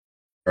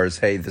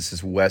Hey, this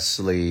is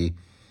Wesley,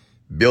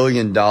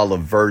 Billion Dollar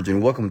Virgin.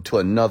 Welcome to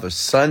another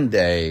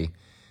Sunday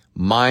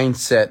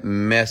Mindset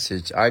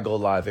Message. I go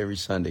live every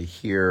Sunday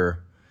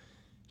here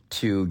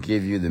to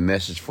give you the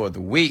message for the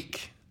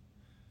week.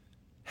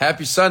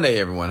 Happy Sunday,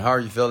 everyone. How are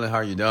you feeling? How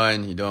are you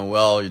doing? You doing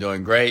well? You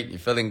doing great? You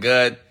feeling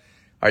good?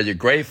 Are you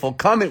grateful?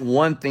 Comment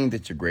one thing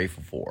that you're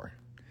grateful for.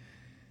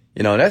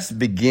 Let's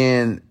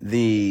begin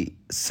the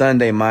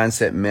Sunday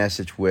Mindset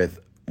Message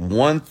with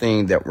one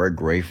thing that we're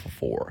grateful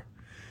for.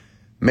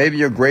 Maybe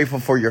you're grateful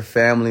for your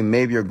family.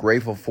 Maybe you're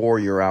grateful for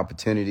your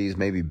opportunities,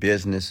 maybe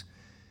business.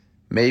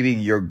 Maybe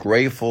you're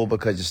grateful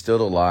because you're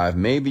still alive.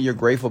 Maybe you're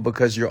grateful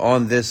because you're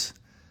on this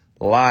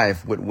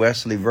live with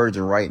Wesley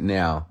Virgin right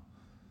now,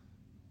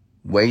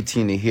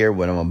 waiting to hear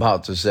what I'm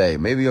about to say.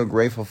 Maybe you're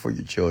grateful for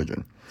your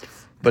children.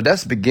 But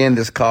let's begin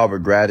this call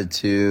with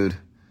gratitude.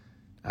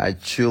 I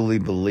truly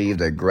believe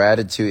that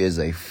gratitude is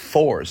a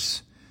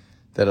force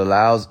that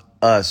allows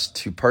us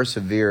to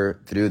persevere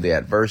through the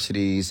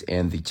adversities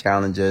and the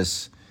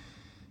challenges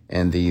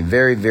and the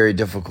very, very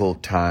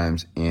difficult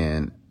times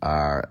in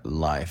our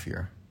life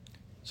here.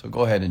 So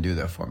go ahead and do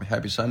that for me.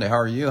 Happy Sunday. How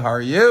are you? How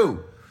are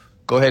you?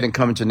 Go ahead and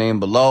comment your name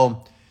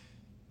below.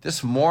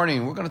 This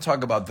morning, we're going to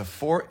talk about the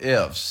 4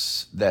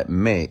 ifs that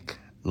make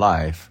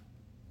life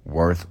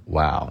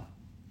worthwhile.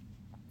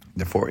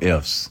 The 4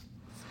 ifs.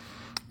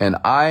 And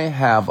I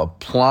have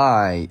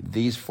applied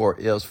these 4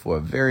 ifs for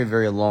a very,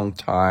 very long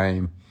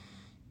time,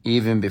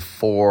 even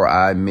before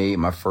I made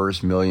my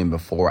first million,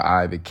 before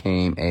I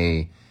became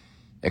a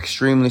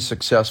extremely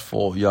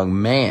successful young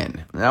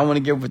man. And I want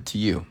to give it to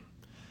you.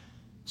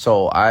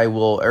 So I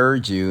will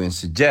urge you and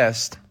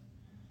suggest,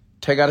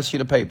 take out a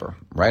sheet of paper,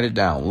 write it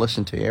down,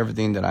 listen to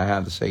everything that I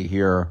have to say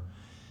here,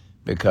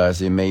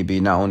 because it may be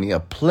not only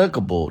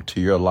applicable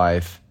to your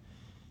life,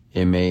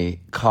 it may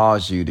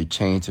cause you to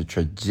change the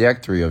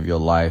trajectory of your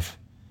life,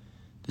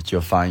 that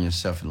you'll find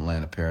yourself in the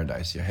land of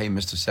paradise here. Hey,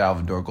 Mr.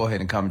 Salvador, go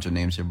ahead and comment your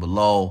names here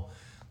below.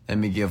 Let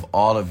me give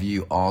all of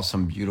you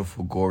awesome,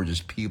 beautiful, gorgeous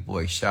people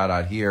a shout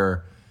out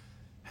here.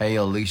 Hey,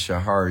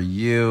 Alicia, how are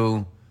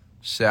you?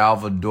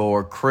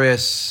 Salvador,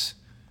 Chris.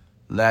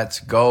 Let's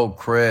go,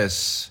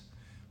 Chris.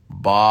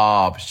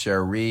 Bob,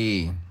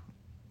 Cherie.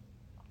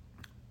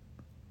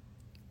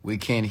 We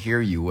can't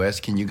hear you,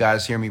 Wes. Can you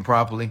guys hear me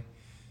properly?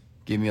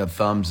 Give me a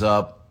thumbs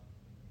up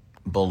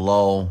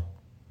below.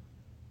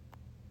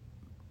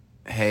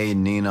 Hey,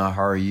 Nina,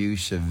 how are you?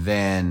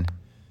 Siobhan,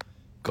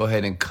 go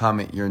ahead and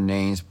comment your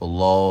names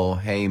below.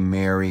 Hey,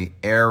 Mary,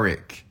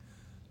 Eric,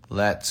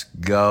 let's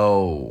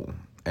go.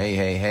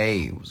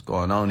 Hey, what's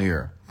going on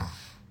here?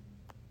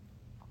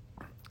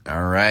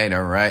 All right.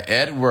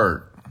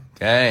 Edward,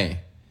 okay.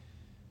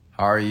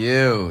 How are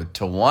you?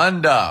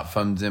 Tawanda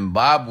from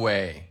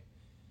Zimbabwe.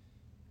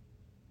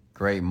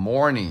 Great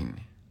morning.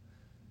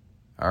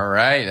 All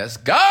right, let's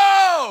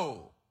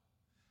go.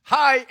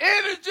 High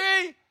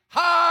energy,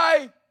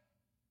 high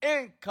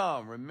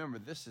income. Remember,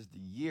 this is the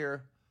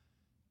year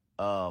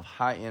of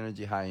high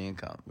energy, high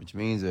income, which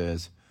means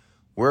is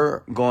we're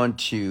going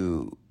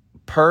to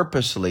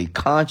purposely,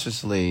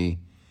 consciously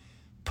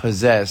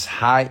possess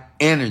high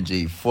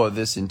energy for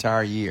this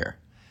entire year,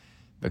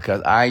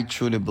 because I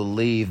truly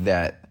believe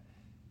that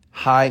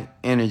high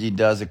energy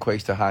does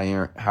equate to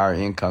higher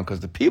income,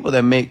 because the people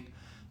that make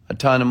a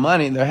ton of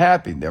money, they're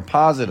happy, they're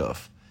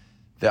positive,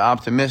 they're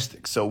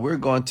optimistic. So we're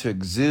going to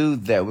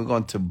exude that. We're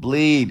going to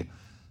bleed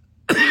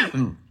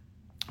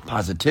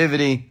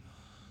positivity.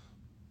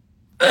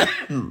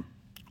 We're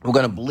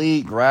going to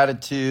bleed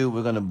gratitude.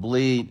 We're going to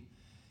bleed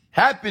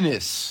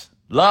happiness,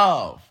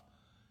 love,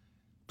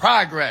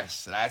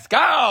 progress. Let's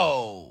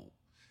go.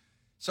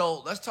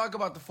 So let's talk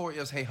about the 4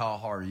 ifs. Hey, how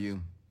are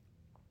you?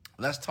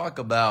 Let's talk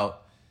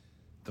about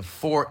the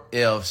 4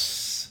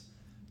 ifs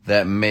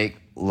that make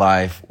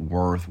life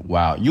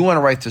worthwhile. You want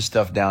to write this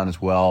stuff down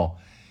as well.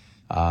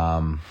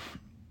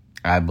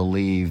 I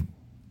believe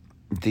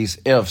these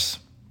ifs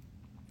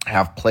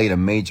have played a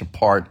major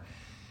part,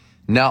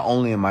 not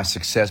only in my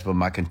success, but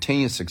my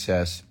continued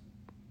success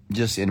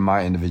just in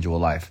my individual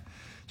life.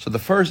 So the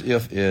first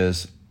if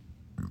is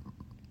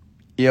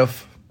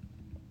if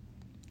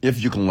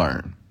you can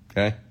learn,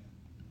 okay?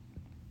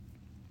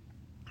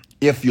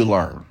 If you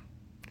learn.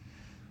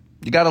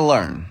 You got to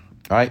learn,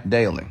 right?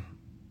 Daily,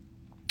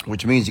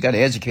 which means you got to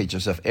educate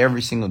yourself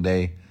every single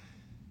day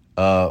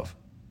of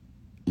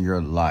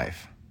your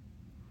life.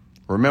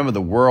 Remember,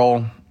 the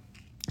world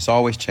is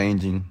always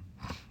changing.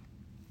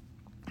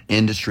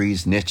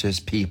 Industries, niches,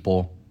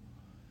 people.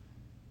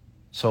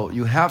 So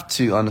you have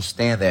to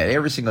understand that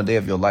every single day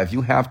of your life,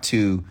 you have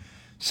to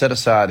set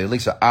aside at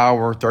least an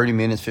hour, 30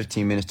 minutes,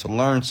 15 minutes to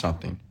learn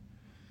something,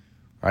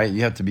 right?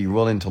 You have to be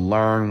willing to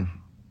learn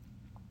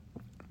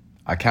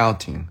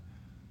accounting,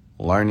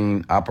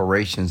 learning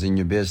operations in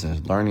your business,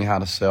 learning how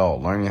to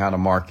sell, learning how to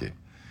market,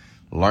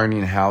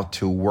 learning how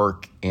to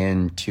work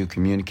and to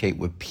communicate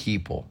with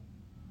people,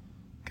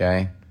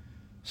 okay?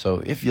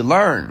 So if you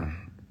learn,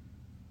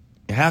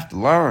 you have to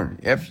learn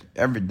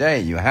every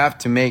day. You have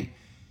to make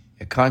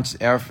a conscious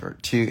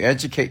effort to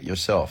educate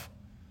yourself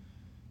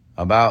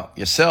about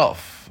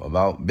yourself,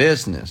 about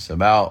business,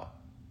 about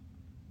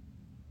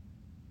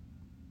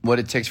what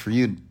it takes for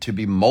you to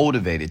be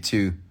motivated,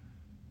 to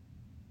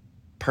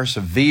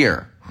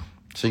persevere.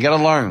 So you got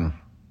to learn.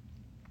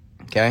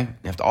 Okay?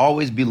 You have to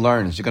always be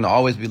learners. You're going to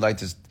always be like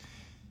this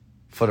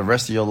for the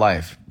rest of your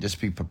life. Just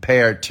be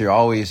prepared to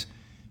always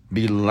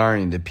be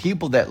learning. The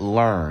people that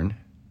learn,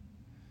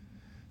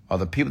 or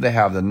the people that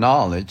have the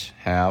knowledge,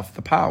 have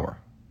the power.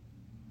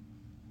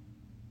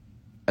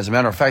 As a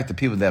matter of fact, the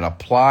people that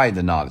apply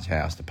the knowledge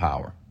has the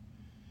power.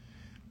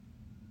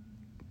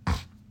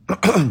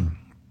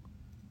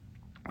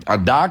 A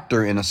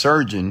doctor and a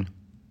surgeon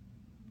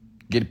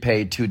get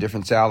paid two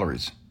different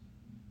salaries.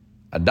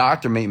 A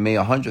doctor may make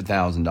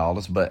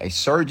 $100,000, but a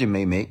surgeon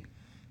may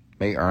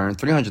earn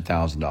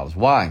 $300,000.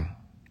 Why?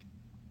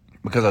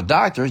 Because a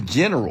doctor is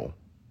general.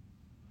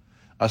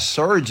 A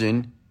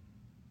surgeon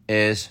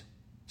is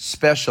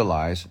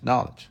specialized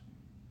knowledge.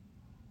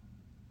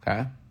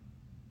 Okay?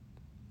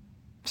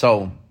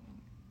 So,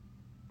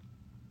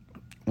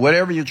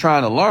 whatever you're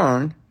trying to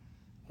learn,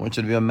 I want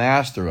you to be a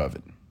master of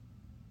it.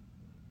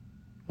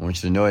 I want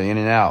you to know it in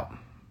and out.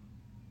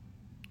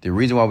 The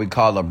reason why we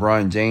call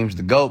LeBron James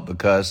the GOAT,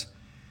 because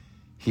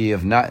he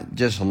have not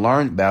just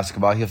learned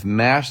basketball, he have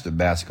mastered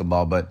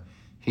basketball, but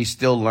he's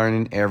still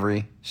learning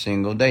every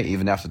single day,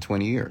 even after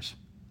 20 years.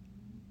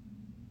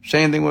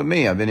 Same thing with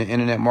me. I've been in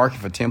internet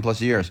marketing for 10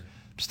 plus years.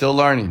 Still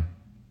learning.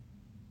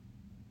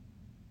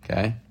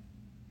 Okay?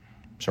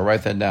 So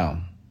write that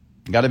down.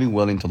 You got to be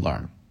willing to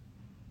learn.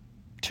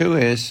 2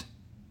 is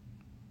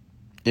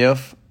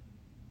if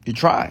you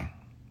try.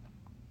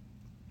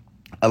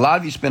 A lot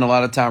of you spend a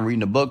lot of time reading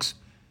the books,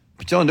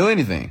 but you don't do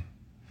anything.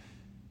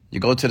 You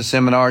go to the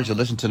seminars, you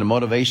listen to the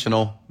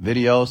motivational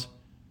videos,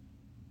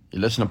 you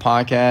listen to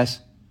podcasts,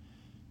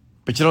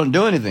 but you don't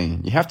do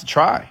anything. You have to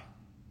try.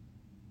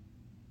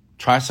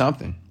 Try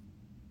something.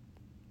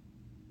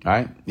 All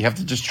right? You have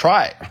to just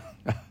try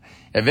it.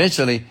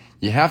 Eventually,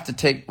 you have to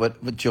take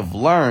what you've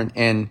learned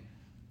and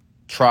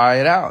try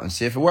it out and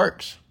see if it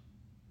works.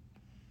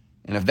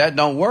 And if that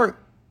don't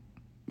work,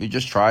 you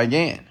just try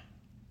again.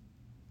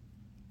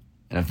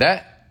 And if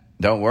that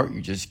don't work,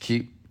 you just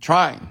keep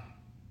trying.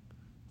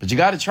 But you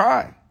got to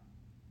try.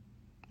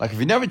 Like if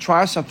you never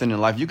try something in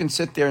life, you can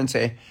sit there and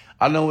say,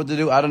 I don't know what to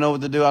do. I don't know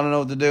what to do. I don't know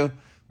what to do.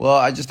 Well,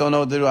 I just don't know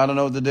what to do. I don't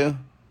know what to do.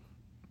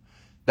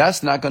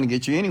 That's not going to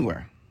get you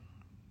anywhere.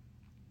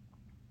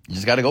 You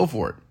just got to go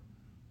for it.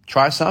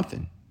 Try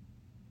something.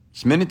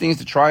 There's many things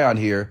to try out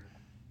here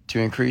to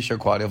increase your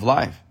quality of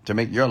life, to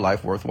make your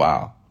life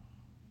worthwhile.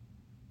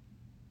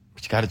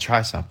 But you got to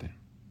try something.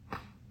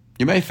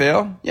 You may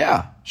fail.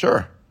 Yeah,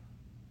 sure.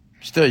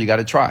 Still, you got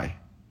to try.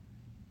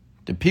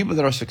 The people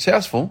that are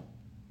successful,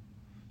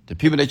 the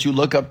people that you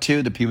look up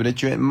to, the people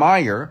that you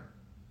admire,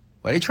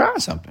 well, they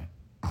tried something.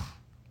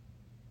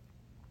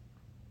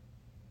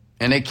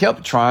 And they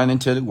kept trying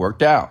until it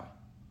worked out.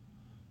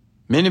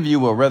 Many of you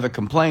will rather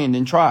complain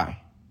than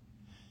try.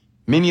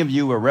 Many of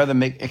you will rather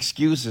make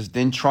excuses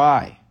than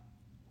try.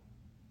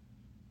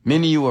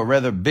 Many of you will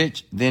rather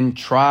bitch than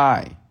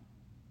try.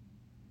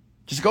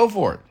 Just go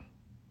for it.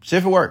 See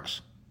if it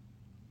works.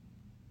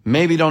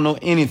 Maybe you don't know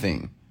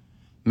anything.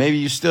 Maybe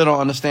you still don't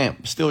understand.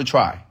 Still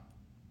try.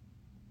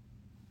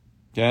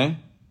 Okay?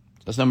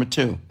 That's number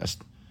 2. That's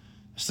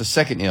the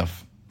second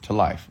if to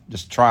life.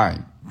 Just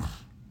trying.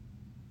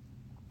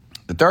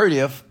 The third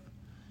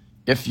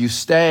if you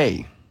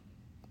stay.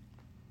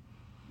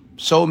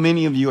 So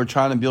many of you are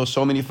trying to build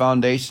so many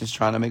foundations,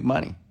 trying to make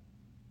money.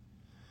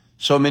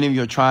 So many of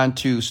you are trying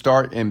to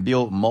start and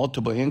build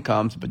multiple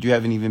incomes, but you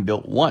haven't even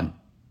built one.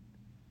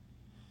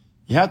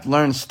 You have to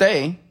learn to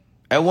stay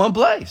at one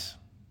place.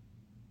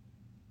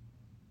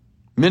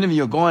 Many of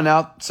you are going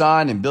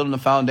outside and building a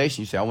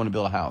foundation. You say, I want to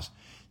build a house.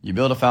 You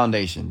build a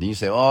foundation. Then you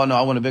say, oh, no,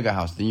 I want a bigger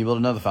house. Then you build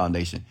another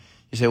foundation.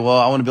 You say, well,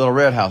 I want to build a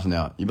red house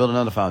now. You build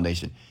another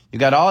foundation. You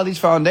got all these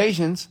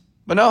foundations,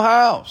 but no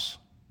house.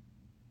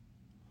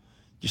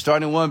 You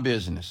started one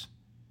business.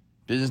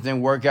 Business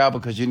didn't work out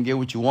because you didn't get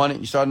what you wanted.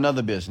 You start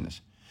another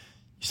business.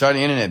 You start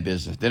an internet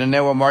business, then a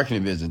network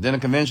marketing business, then a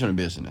conventional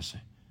business.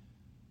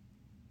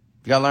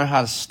 You got to learn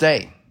how to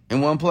stay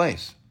in one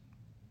place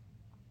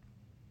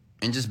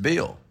and just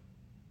build.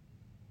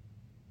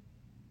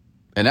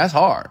 And that's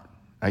hard.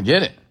 I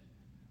get it.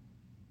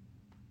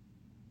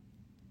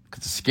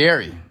 Because it's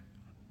scary.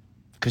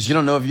 Because you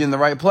don't know if you're in the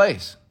right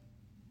place.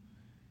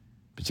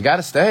 But you got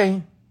to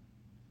stay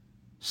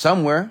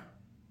somewhere.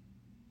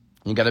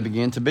 You got to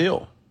begin to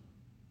build.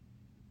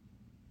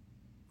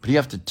 But you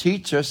have to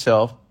teach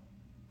yourself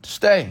to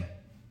stay.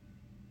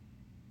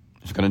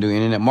 If you're going to do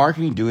internet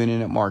marketing, do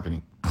internet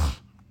marketing.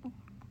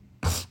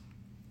 If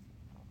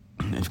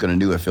you're going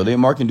to do affiliate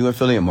marketing, do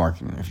affiliate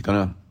marketing. If you're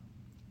going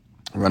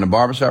to run a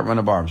barbershop, run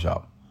a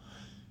barbershop.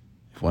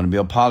 If you want to be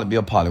a pilot, be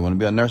a pilot. If you want to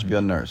be a nurse, be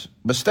a nurse.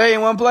 But stay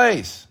in one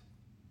place.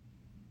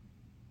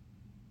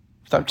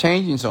 Stop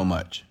changing so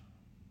much.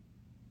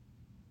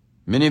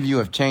 Many of you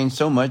have changed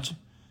so much.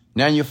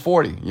 Now you're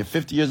 40, you're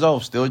 50 years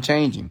old, still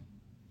changing.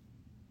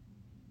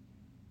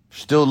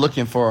 Still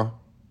looking for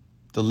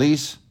the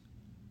least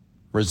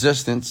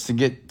resistance to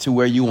get to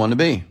where you want to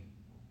be.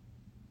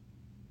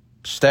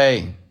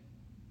 Stay.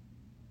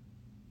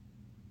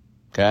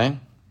 Okay?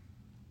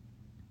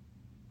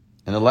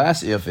 And the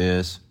last if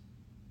is,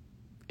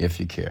 if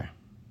you care.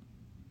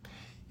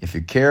 If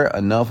you care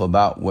enough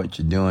about what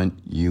you're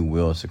doing, you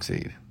will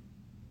succeed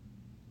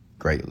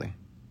greatly.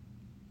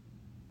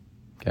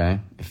 Okay?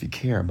 If you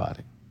care about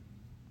it.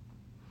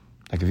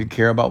 Like if you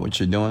care about what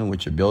you're doing,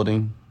 what you're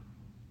building,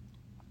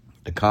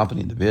 the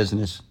company, the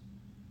business,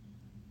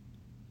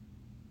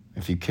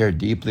 if you care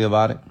deeply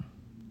about it,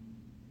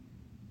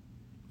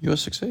 you'll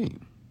succeed.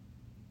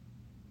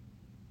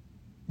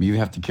 You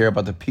have to care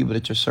about the people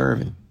that you're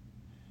serving.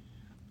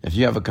 If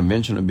you have a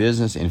conventional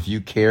business and if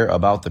you care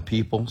about the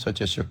people,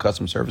 such as your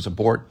customer service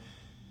support,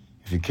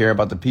 if you care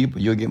about the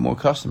people, you'll get more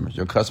customers.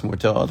 Your customer will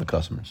tell other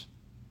customers.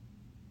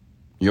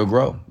 You'll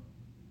grow.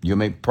 You'll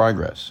make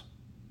progress.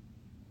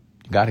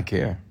 You got to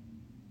care.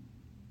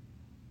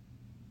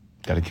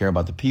 You got to care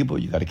about the people.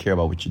 You got to care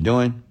about what you're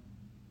doing.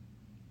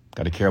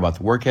 Got to care about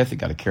the work ethic.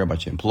 Got to care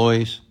about your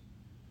employees.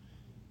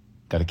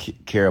 Got to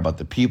care about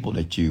the people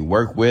that you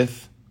work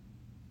with,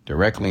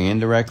 directly and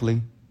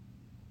indirectly.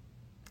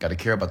 Got to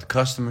care about the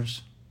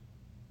customers.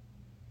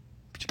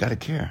 But you got to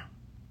care.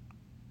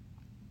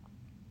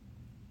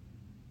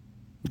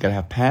 You got to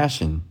have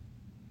passion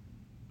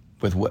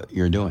with what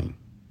you're doing.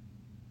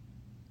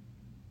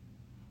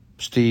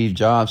 Steve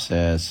Jobs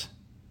says,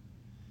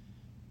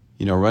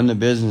 running a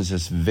business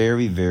is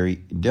very, very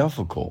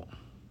difficult,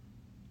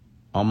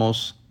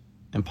 almost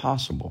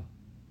impossible.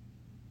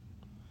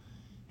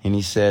 And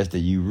he says that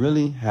you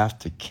really have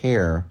to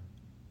care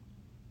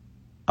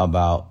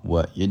about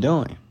what you're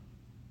doing.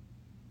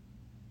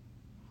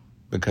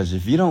 Because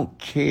if you don't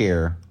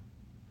care,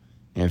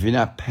 and if you're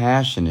not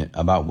passionate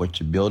about what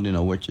you're building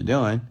or what you're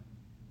doing,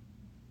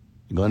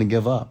 you're going to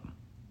give up.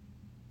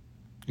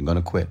 You're going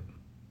to quit.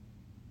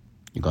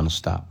 You're going to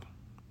stop.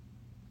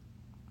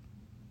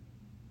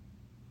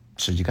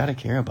 So you got to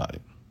care about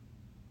it.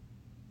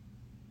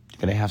 You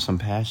got to have some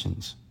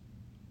passions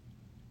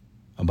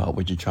about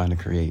what you're trying to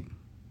create.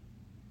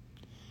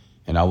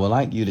 And I would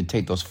like you to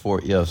take those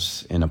 4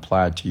 ifs and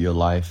apply it to your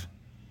life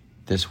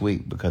this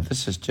week, because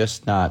this is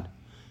just not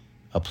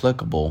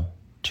applicable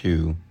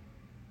to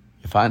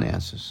your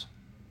finances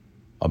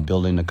or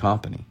building a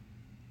company.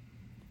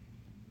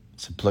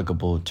 It's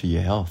applicable to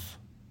your health,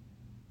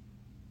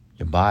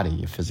 your body,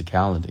 your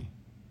physicality,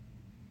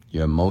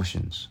 your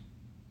emotions,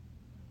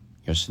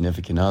 your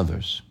significant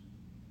others,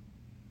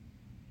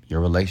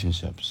 your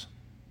relationships.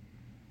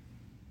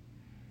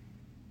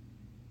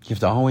 You have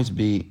to always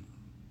be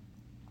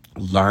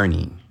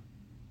learning,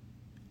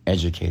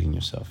 educating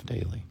yourself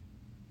daily.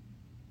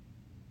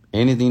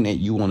 Anything that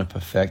you want to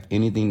perfect,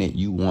 anything that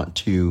you want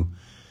to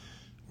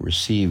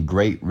receive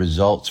great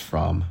results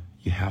from,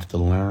 you have to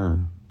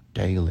learn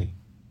daily.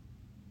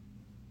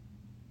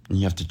 And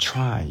you have to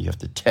try. You have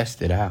to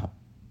test it out.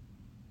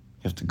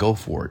 You have to go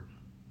for it.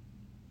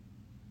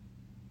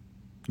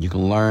 You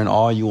can learn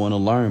all you want to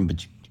learn,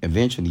 but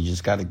eventually you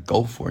just got to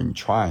go for it and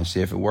try and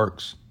see if it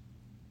works.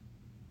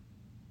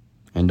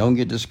 And don't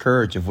get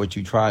discouraged if what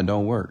you try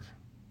don't work.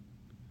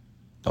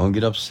 Don't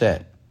get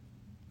upset.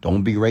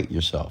 Don't berate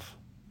yourself.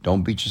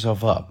 Don't beat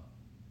yourself up.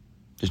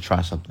 Just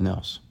try something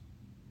else.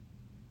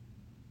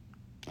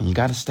 And you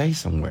got to stay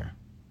somewhere.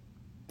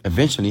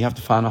 Eventually, you have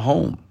to find a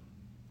home.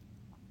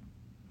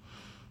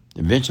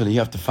 Eventually, you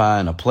have to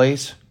find a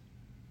place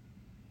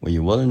where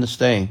you're willing to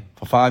stay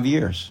for 5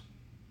 years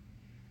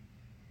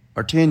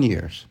or 10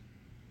 years.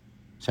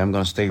 So I'm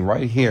going to stay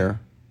right here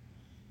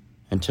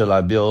until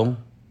I build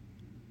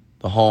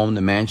the home,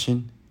 the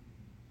mansion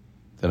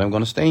that I'm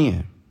going to stay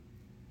in.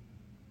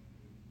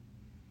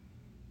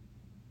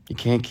 You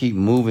can't keep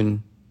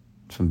moving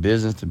from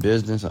business to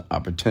business,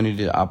 opportunity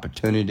to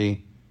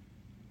opportunity,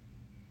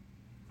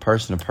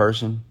 person to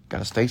person. Got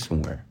to stay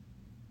somewhere.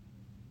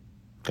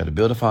 Got to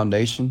build a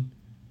foundation,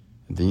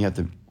 and then you have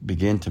to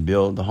begin to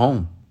build the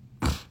home.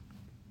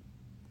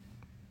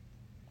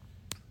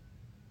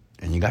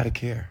 And you got to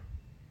care.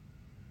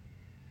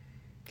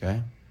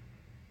 Okay?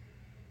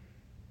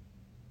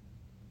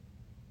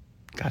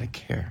 Got to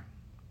care.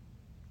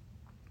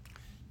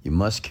 You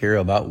must care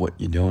about what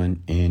you're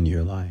doing in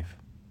your life.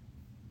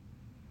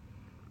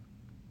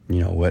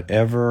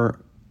 Whatever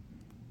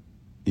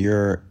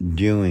you're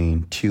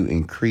doing to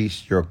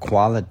increase your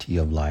quality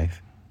of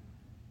life,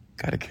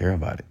 got to care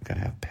about it. Got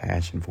to have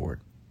passion for it.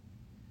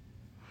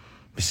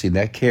 But see,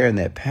 that care and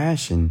that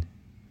passion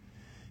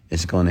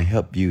is going to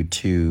help you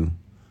to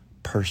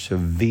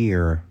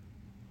persevere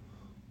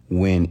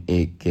when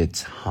it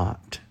gets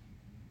hot,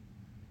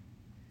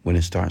 when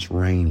it starts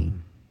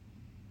raining,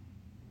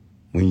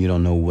 when you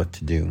don't know what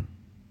to do.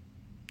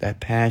 That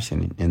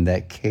passion and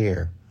that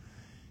care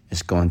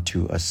is going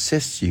to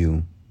assist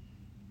you,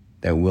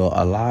 that will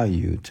allow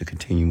you to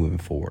continue moving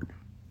forward.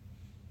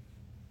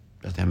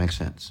 Does that make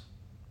sense?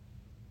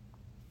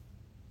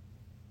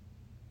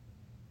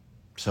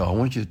 So I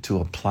want you to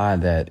apply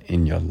that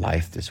in your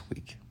life this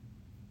week.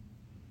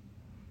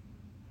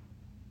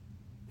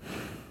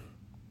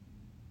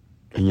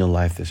 in your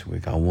life this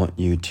week. I want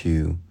you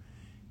to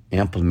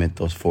implement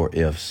those 4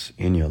 ifs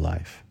in your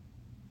life.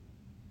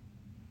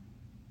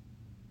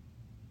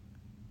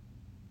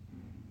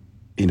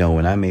 You know,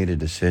 when I made a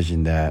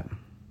decision that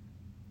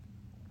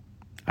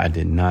I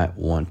did not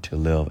want to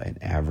live an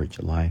average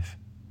life,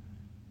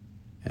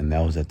 and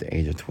that was at the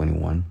age of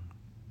 21,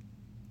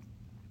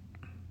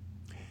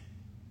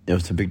 it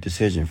was a big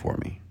decision for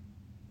me.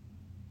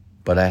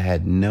 But I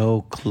had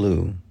no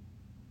clue,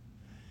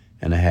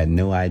 and I had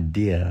no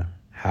idea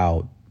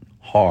how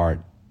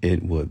hard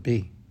it would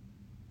be.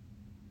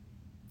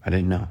 I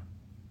didn't know.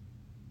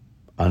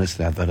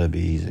 Honestly, I thought it'd be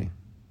easy.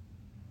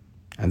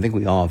 I think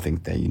we all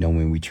think that,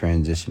 when we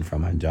transition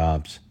from our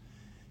jobs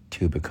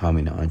to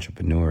becoming an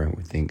entrepreneur,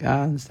 we think,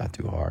 it's not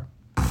too hard,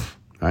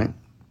 right?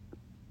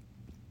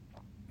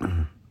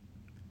 And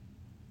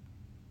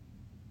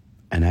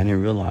I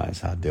didn't realize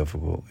how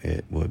difficult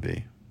it would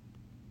be.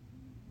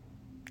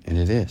 And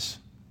it is.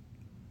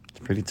 It's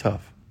pretty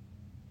tough.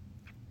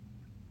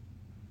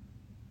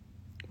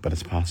 But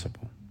it's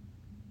possible.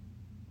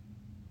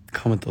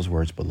 Comment those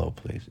words below,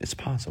 please. It's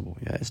possible.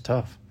 Yeah, it's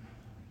tough.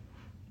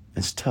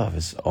 It's tough.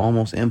 It's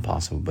almost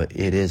impossible, but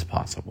it is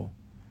possible.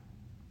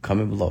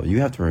 Comment below. You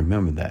have to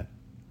remember that.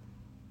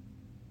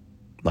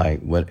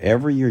 Like,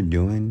 whatever you're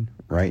doing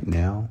right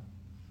now,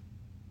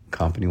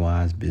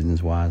 company-wise,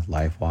 business-wise,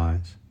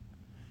 life-wise,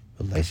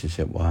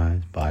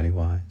 relationship-wise,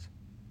 body-wise,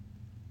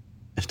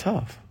 it's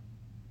tough.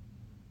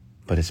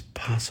 But it's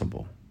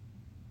possible.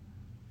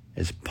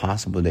 It's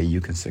possible that you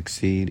can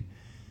succeed.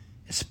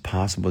 It's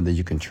possible that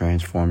you can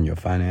transform your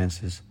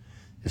finances.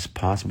 It's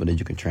possible that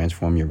you can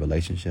transform your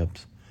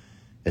relationships.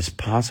 It's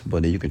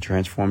possible that you can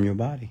transform your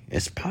body.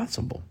 It's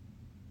possible.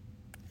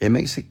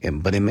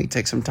 But it may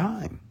take some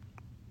time.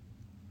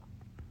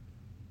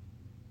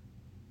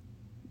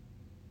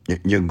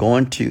 You're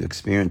going to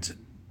experience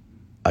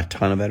a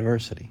ton of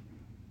adversity,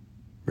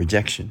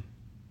 rejection,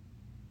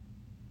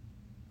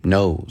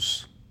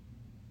 no's.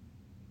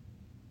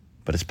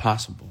 But it's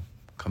possible.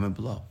 Comment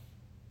below.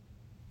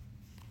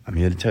 I'm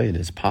here to tell you that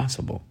it's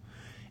possible.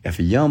 If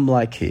a young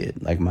black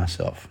kid like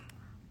myself,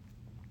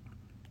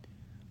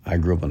 I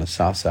grew up on the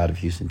south side of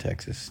Houston,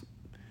 Texas.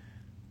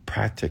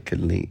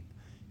 It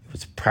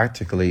was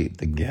practically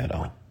the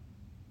ghetto,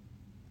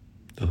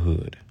 the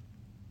hood.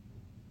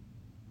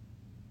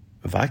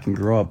 If I can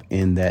grow up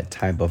in that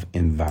type of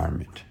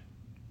environment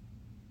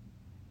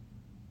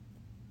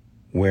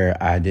where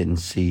I didn't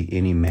see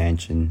any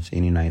mansions,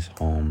 any nice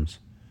homes,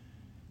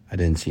 I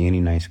didn't see any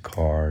nice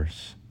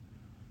cars,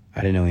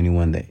 I didn't know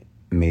anyone that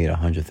made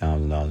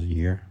 $100,000 a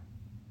year,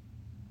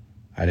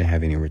 I didn't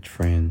have any rich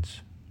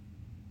friends,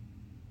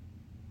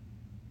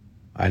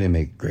 I didn't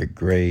make great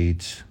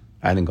grades,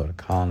 I didn't go to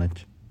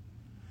college.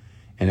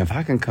 And if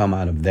I can come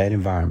out of that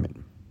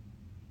environment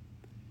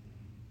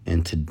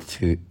and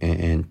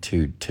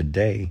to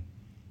today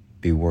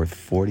be worth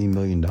 $40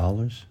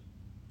 million,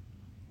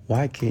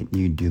 why can't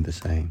you do the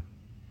same?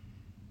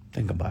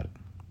 Think about it.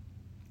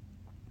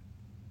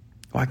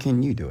 Why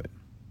can't you do it?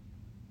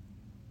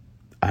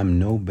 I'm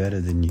no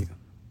better than you.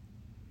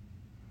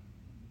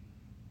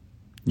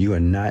 You are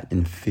not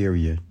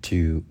inferior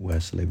to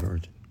Wesley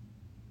Virgin.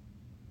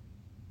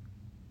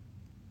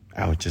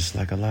 I was just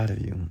like a lot of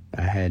you.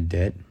 I had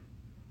debt.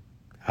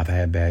 I've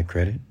had bad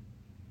credit.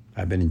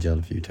 I've been in jail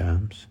a few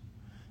times.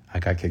 I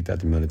got kicked out of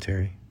the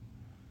military.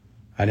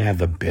 I didn't have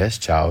the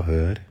best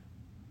childhood.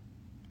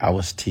 I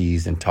was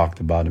teased and talked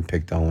about and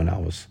picked on when I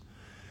was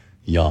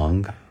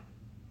young.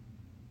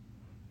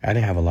 I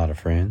didn't have a lot of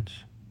friends.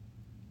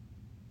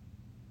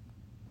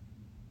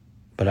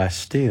 But I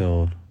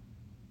still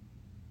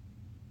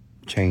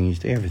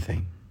changed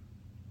everything.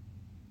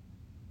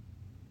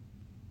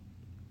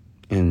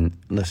 And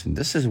listen,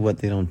 this is what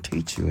they don't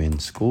teach you in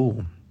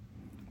school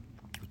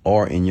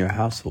or in your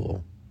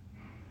household.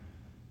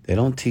 They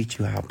don't teach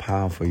you how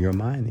powerful your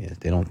mind is.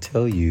 They don't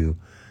tell you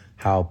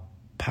how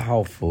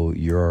powerful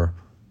your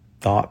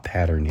thought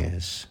pattern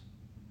is.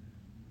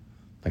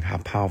 Like how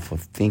powerful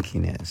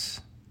thinking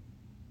is.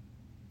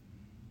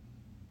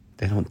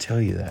 They don't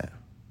tell you that.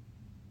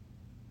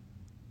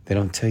 They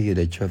don't tell you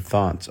that your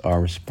thoughts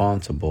are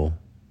responsible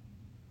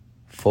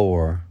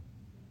for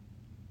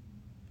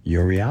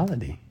your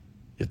reality,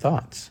 your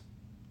thoughts.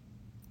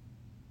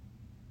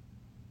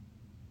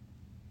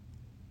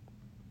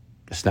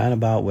 It's not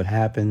about what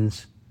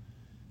happens.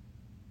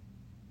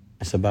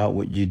 It's about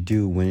what you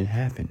do when it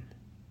happened.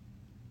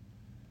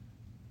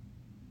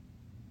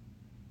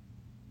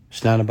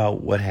 It's not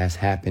about what has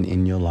happened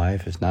in your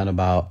life. It's not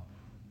about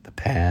the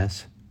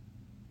past.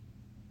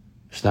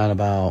 It's not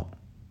about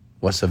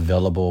what's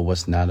available,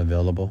 what's not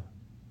available.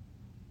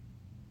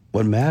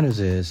 What matters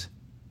is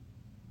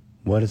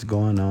what is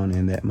going on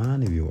in that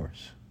mind of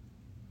yours.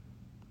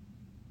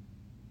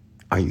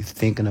 Are you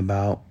thinking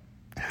about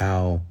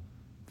how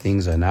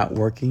things are not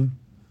working?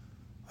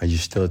 Are you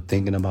still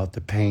thinking about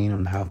the pain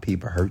on how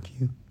people hurt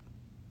you?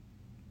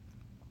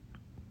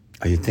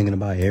 Are you thinking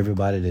about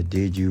everybody that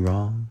did you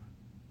wrong?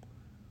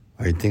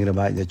 Are you thinking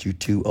about that you're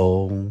too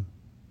old?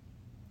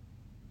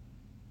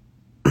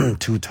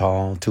 too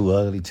tall, too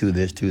ugly, too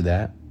this, too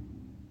that?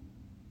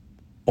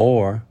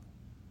 Or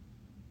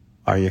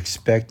are you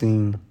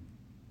expecting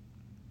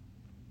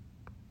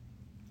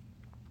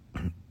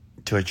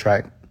to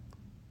attract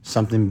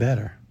something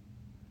better?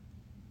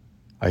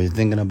 Are you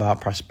thinking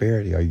about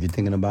prosperity? Are you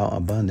thinking about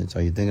abundance?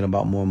 Are you thinking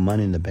about more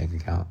money in the bank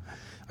account?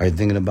 Are you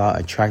thinking about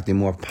attracting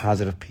more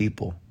positive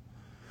people?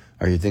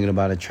 Are you thinking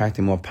about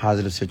attracting more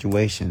positive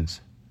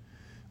situations?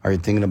 Are you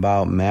thinking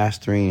about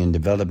mastering and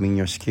developing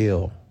your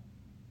skill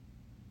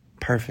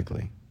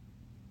perfectly?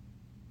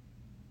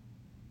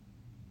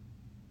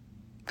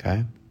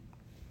 Okay?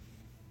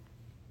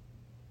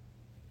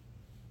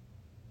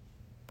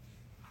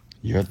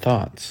 Your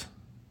thoughts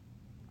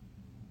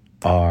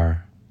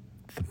are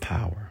the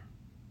power.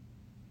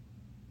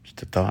 It's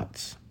the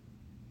thoughts.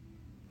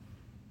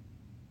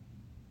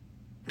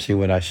 See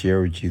what I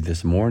shared with you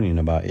this morning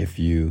about if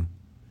you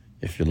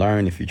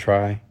learn, if you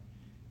try,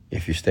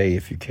 if you stay,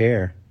 if you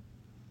care,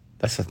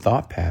 that's a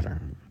thought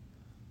pattern.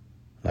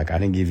 Like I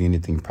didn't give you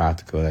anything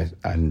practical.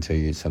 I didn't tell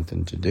you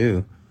something to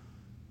do.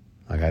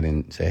 Like I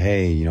didn't say,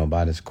 hey,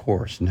 buy this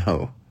course.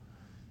 No.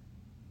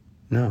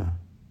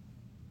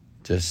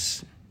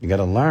 Just, you got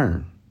to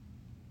learn.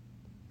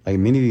 Like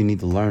many of you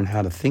need to learn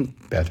how to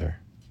think better.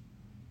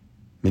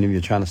 Many of you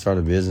are trying to start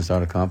a business,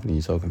 start a company.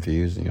 You're so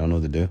confused and you don't know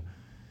what to do.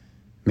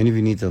 Many of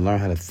you need to learn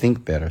how to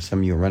think better. Some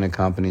of you are running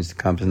companies. The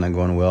company's not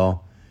going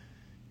well.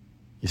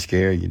 You're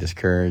scared. You're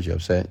discouraged. You're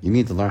upset. You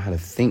need to learn how to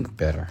think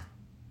better.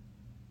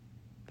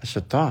 That's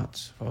your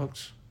thoughts,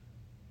 folks.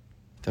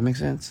 Does that make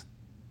sense?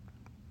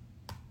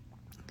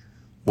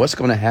 What's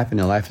going to happen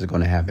in life is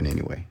going to happen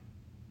anyway.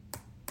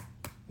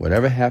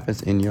 Whatever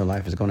happens in your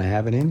life is going to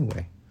happen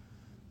anyway.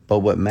 But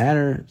what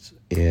matters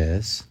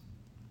is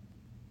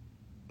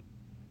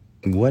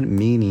what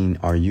meaning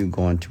are you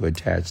going to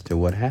attach to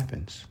what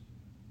happens?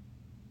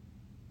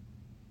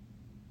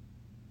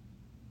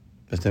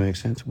 Does that make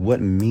sense? What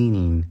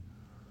meaning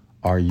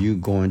are you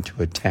going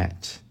to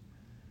attach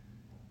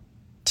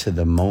to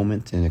the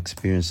moments and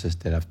experiences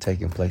that have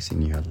taken place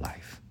in your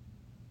life?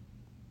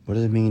 What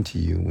does it mean to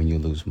you when you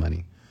lose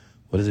money?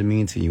 What does it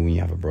mean to you when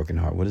you have a broken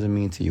heart? What does it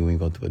mean to you when you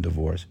go through a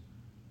divorce?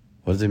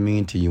 What does it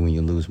mean to you when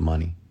you lose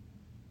money?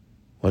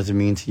 What does it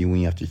mean to you when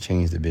you have to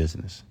change the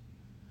business?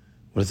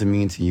 What does it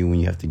mean to you when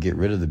you have to get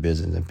rid of the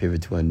business and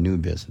pivot to a new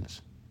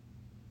business?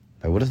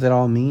 Like, what does that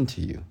all mean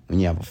to you when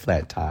you have a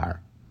flat tire?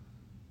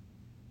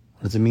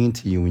 What does it mean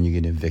to you when you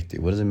get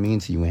evicted? What does it mean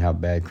to you when you have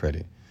bad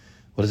credit?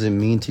 What does it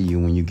mean to you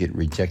when you get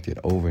rejected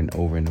over and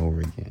over and over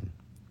again?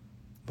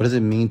 What does it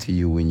mean to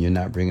you when you're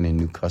not bringing in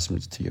new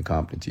customers to your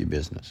company, to your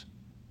business?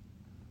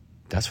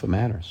 That's what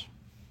matters.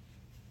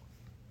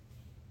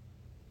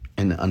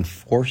 And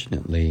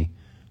unfortunately,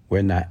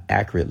 we're not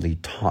accurately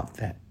taught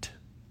that.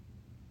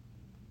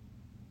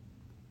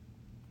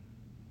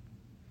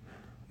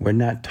 We're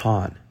not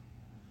taught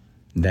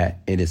that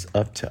it is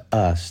up to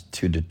us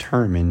to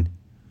determine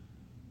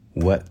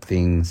what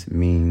things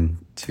mean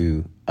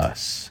to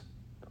us.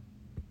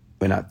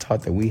 We're not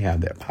taught that we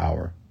have that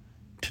power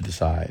to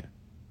decide.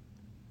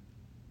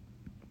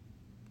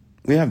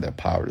 We have that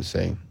power to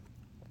say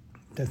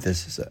that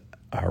this is a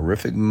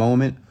horrific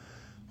moment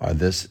or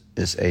this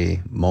is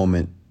a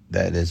moment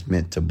that is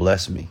meant to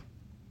bless me.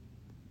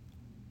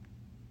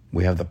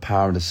 We have the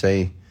power to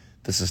say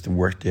this is the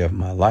worst day of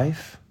my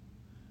life,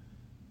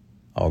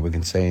 or we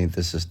can say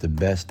this is the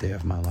best day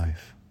of my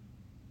life.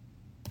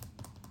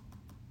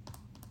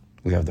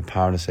 We have the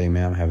power to say,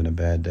 man, I'm having a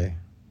bad day.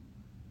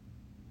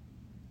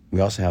 We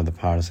also have the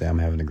power to say, I'm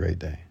having a great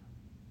day.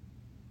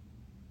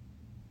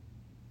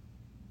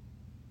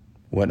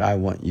 What I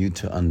want you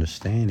to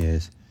understand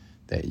is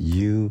that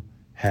you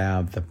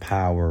have the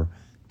power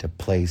to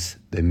place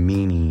the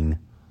meaning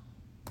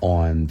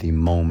on the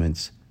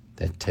moments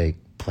that take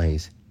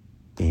place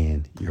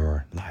in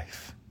your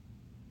life.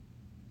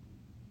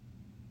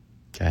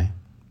 Okay?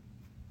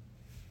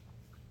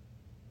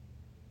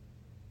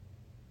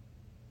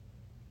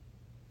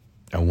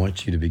 I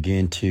want you to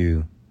begin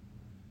to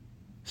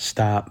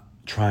stop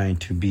trying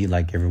to be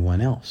like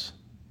everyone else.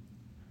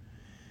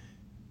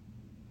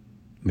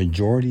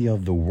 Majority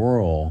of the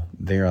world,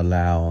 they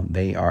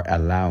are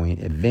allowing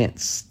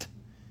events,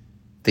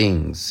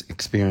 things,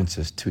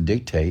 experiences to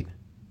dictate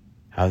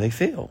how they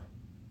feel.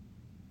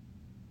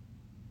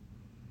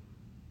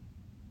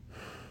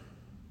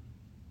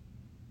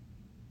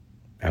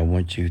 I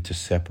want you to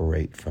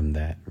separate from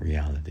that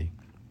reality.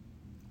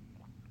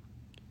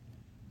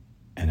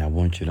 And I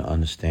want you to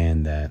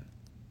understand that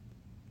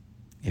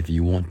if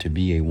you want to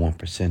be a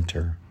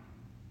 1%er,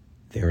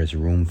 there is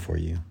room for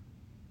you.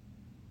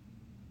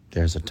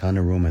 There's a ton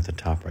of room at the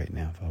top right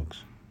now,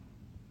 folks.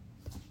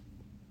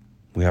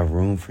 We have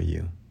room for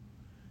you.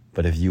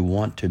 But if you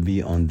want to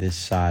be on this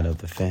side of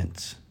the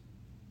fence,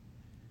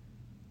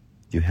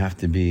 you have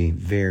to be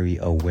very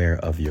aware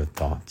of your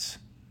thoughts,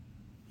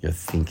 your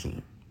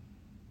thinking,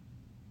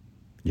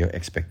 your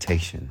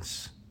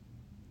expectations,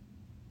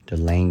 the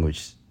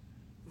language,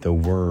 the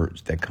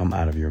words that come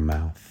out of your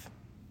mouth.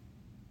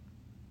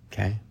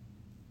 Okay?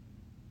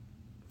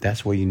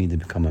 That's what you need to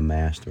become a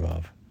master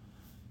of.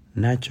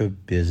 Not your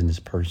business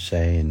per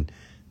se and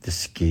the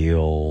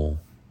skill.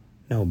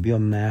 No, be a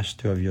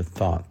master of your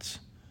thoughts.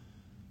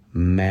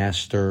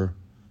 Master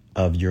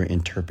of your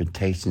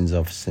interpretations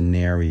of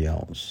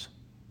scenarios.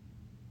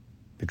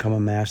 Become a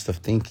master of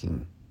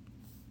thinking.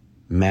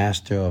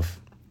 Master of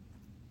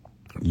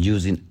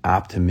using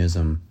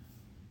optimism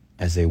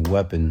as a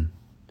weapon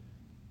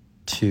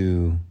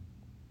to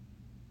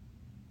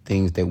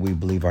things that we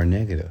believe are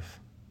negative.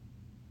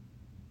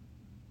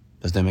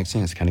 Does that make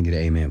sense? Can I get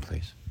an amen,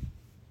 please?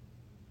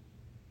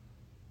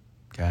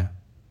 Okay?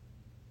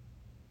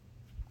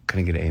 Can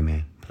I get an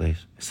amen,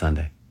 please? It's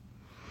Sunday.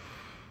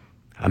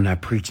 I'm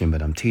not preaching,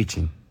 but I'm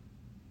teaching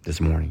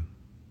this morning.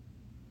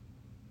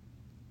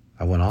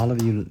 I want all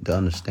of you to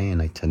understand,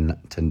 like to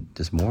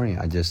this morning,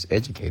 I just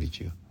educated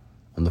you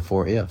on the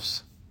 4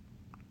 ifs.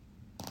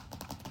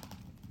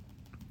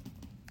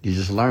 You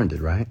just learned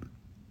it, right?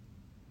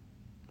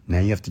 Now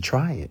you have to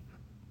try it.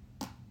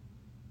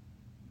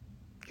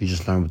 You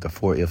just learned what the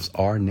 4 ifs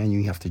are. Now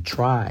you have to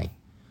try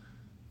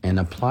and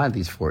apply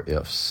these 4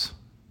 ifs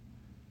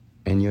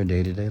in your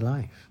day-to-day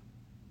life.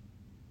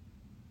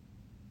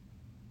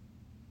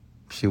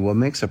 See, what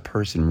makes a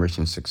person rich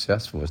and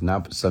successful is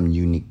not some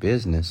unique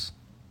business.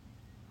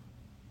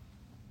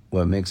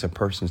 What makes a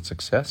person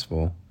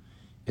successful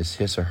is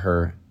his or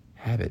her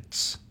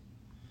habits,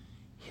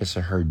 his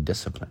or her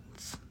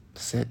disciplines.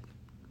 That's it.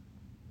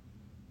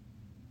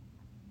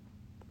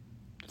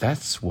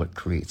 That's what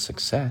creates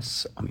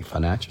success.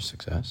 Financial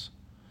success.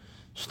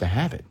 It's the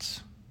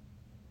habits.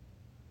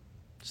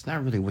 It's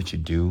not really what you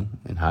do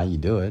and how you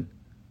do it,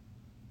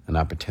 and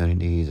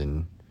opportunities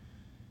and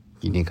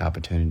unique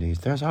opportunities.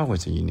 There's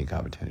always a unique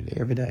opportunity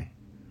every day.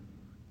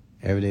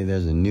 Every day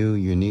there's a new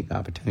unique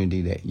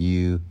opportunity that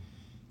you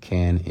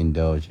can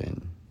indulge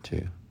in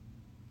too.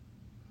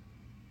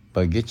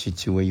 But get you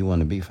to where you want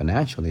to be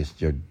financially is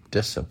your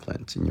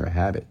disciplines and your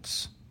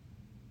habits.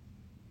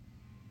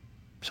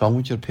 So I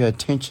want you to pay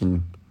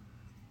attention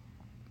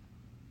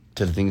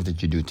to the things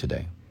that you do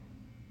today.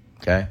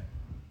 Okay?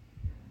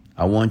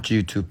 I want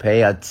you to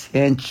pay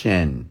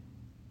attention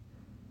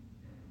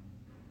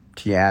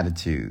to your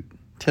attitude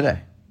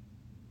today.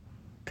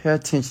 Pay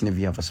attention if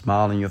you have a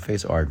smile on your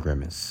face or a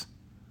grimace.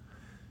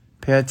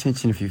 Pay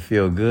attention if you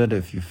feel good or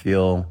if you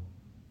feel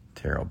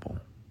terrible.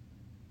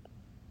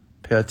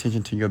 Pay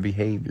attention to your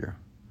behavior.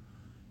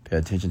 Pay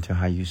attention to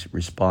how you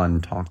respond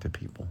and talk to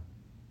people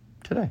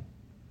today.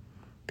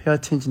 Pay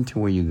attention to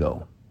where you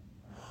go.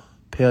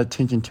 Pay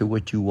attention to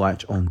what you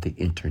watch on the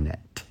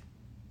internet.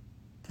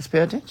 Just pay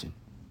attention.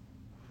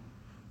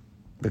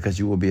 Because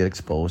you will be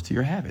exposed to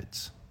your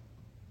habits.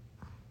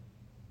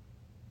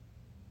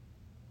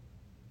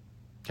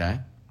 Okay?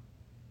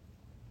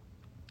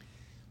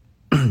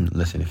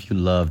 Listen, if you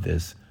love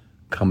this,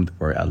 come to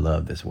where I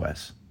love this,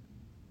 Wes.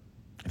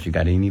 If you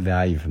got any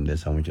value from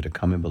this, I want you to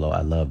comment below,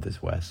 I love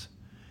this, Wes.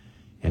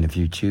 And if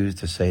you choose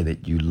to say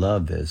that you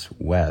love this,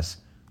 Wes,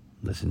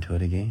 listen to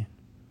it again.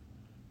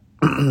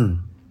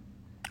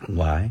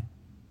 Why?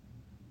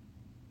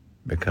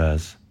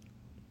 Because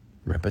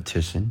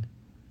repetition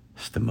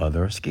is the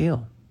mother of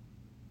skill.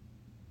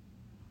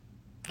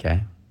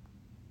 Okay?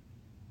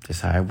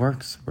 That's how it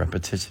works.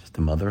 Repetition is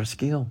the mother of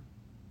skill.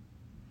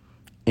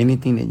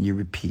 Anything that you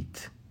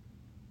repeat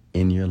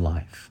in your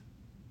life,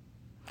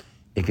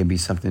 it can be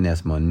something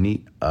that's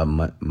minute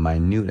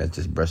as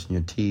just brushing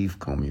your teeth,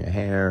 combing your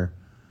hair,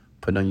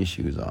 putting on your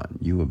shoes on.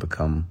 You will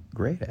become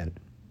great at it.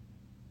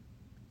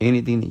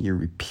 Anything that you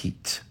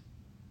repeat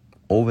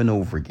over and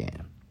over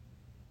again,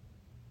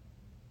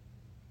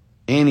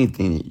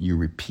 anything that you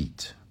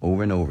repeat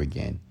over and over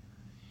again,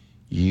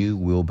 you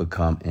will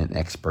become an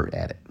expert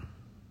at it.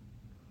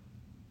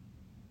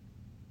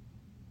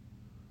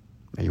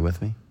 Are you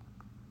with me?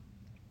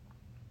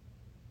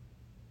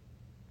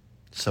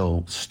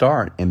 So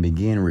start and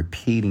begin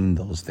repeating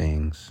those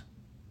things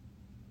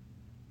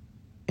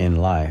in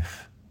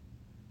life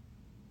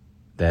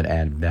that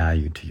add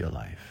value to your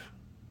life.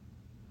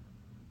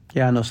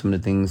 Yeah, I know some of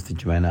the things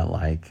that you might not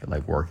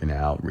like working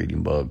out,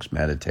 reading books,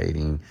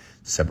 meditating,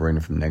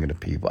 separating from negative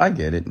people. I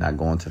get it. Not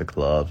going to the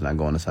clubs, not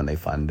going to Sunday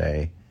fun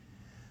day,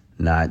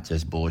 not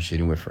just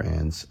bullshitting with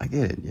friends. I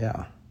get it,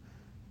 yeah.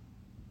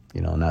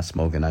 Not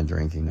smoking, not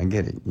drinking. I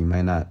get it. You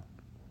may not,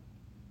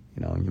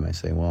 you might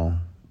say, well,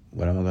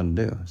 what am I going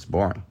to do? It's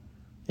boring.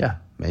 Yeah,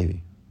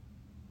 maybe.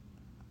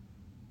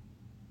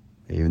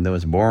 Even though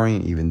it's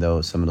boring, even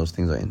though some of those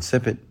things are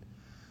insipid,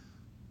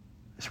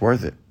 it's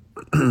worth it.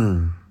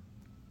 I'm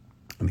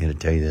here to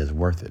tell you that it's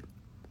worth it.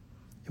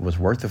 It was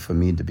worth it for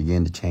me to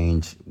begin to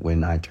change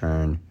when I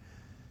turned,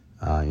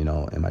 in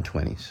my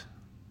 20s,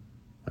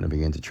 when I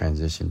began to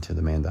transition to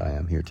the man that I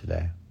am here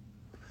today.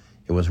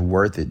 It was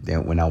worth it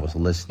then when I was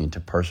listening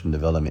to personal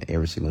development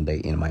every single day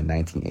in my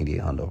 1988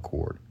 Honda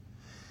Accord.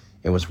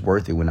 It was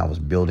worth it when I was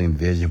building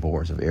vision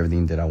boards of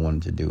everything that I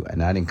wanted to do.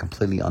 And I didn't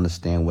completely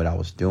understand what I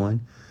was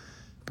doing,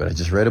 but I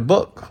just read a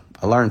book.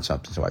 I learned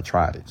something, so I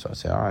tried it. So I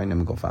said, all right, let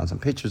me go find some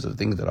pictures of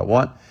things that I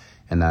want.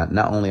 And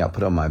not only I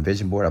put on my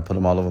vision board, I put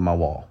them all over my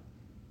wall.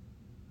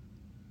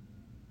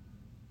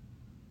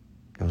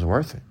 It was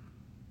worth it.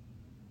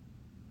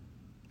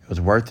 It was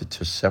worth it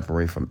to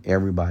separate from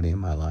everybody in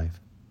my life.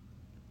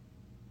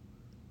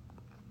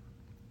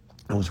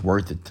 It was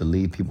worth it to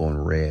leave people in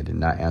red and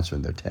not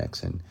answering their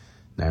texts and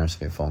not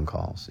answering their phone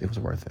calls. It was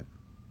worth it.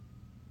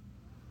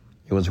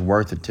 It was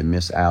worth it to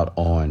miss out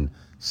on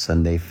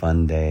Sunday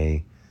fun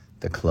day,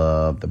 the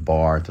club, the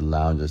bar, the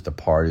lounges, the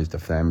parties, the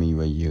family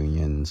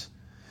reunions,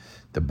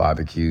 the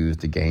barbecues,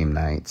 the game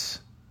nights.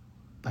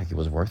 Like, it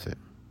was worth it.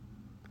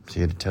 I'm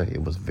here to tell you,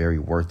 it was very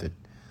worth it.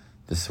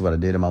 This is what I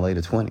did in my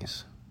later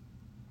 20s.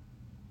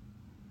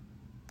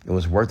 It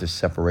was worth it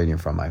separating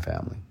from my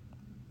family.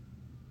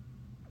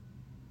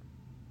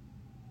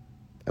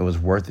 It was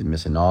worth it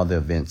missing all the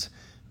events,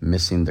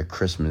 missing the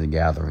Christmas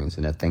gatherings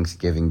and the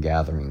Thanksgiving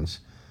gatherings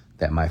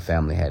that my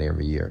family had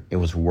every year. It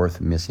was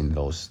worth missing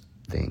those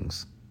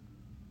things.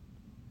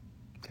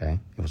 Okay?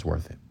 It was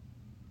worth it.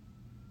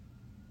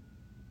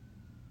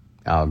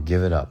 I'll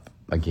give it up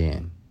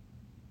again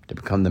to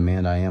become the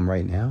man I am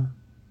right now,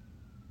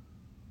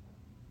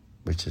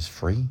 which is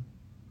free.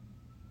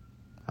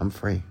 I'm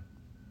free.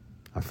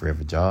 I'm free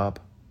of a job,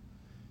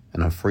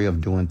 and I'm free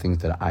of doing things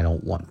that I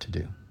don't want to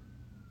do.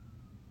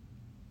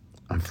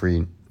 I'm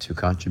free to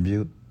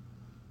contribute.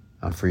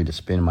 I'm free to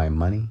spend my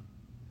money.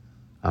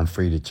 I'm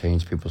free to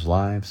change people's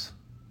lives.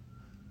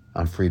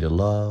 I'm free to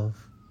love.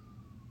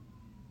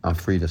 I'm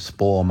free to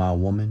spoil my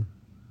woman.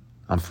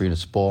 I'm free to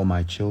spoil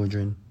my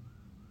children.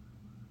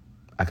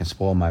 I can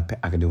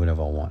I can do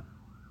whatever I want.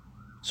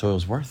 So it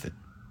was worth it.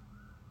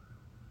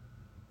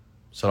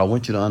 So I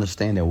want you to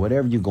understand that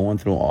whatever you're going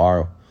through,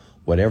 or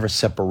whatever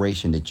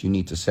separation that you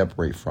need to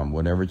separate from,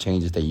 whatever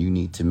changes that you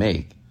need to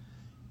make,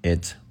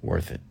 it's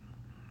worth it.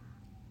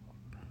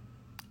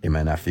 It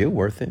might not feel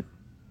worth it,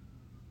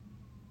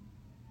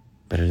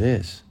 but it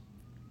is.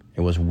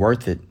 It was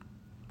worth it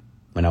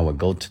when I would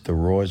go to the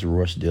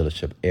Rolls-Royce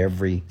dealership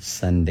every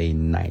Sunday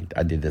night.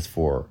 I did this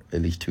for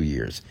at least 2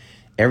 years.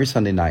 Every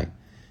Sunday night,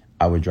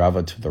 I would drive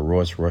up to the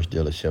Rolls-Royce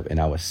dealership and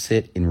I would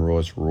sit in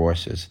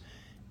Rolls-Royces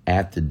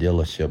at the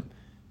dealership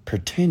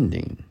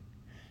pretending,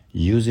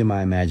 using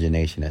my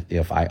imagination as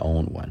if I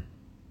owned one.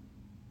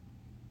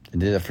 I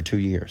did that for 2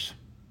 years.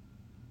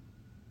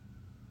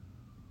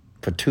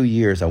 For 2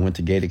 years, I went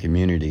to gated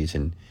communities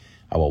and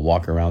I would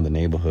walk around the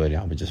neighborhood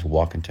and I would just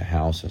walk into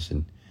houses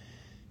and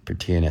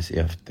pretend as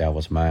if that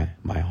was my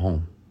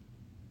home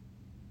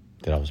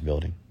that I was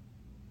building.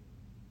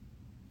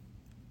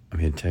 I'm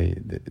here to tell you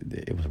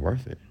that it was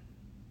worth it.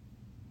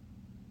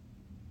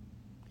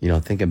 You know,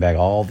 thinking back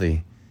all the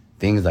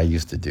things I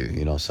used to do,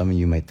 you know, some of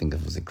you might think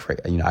it was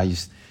crazy. You know, I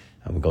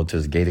would go to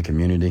this gated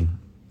community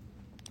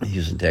in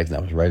Houston, Texas,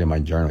 and I was writing my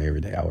journal every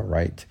day. I would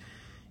write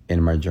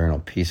in my journal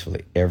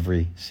peacefully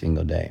every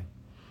single day.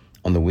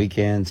 On the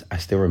weekends, I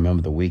still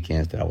remember the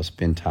weekends that I would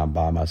spend time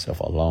by myself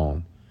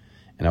alone,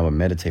 and I would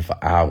meditate for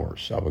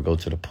hours. I would go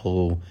to the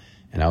pool,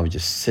 and I would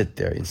just sit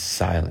there in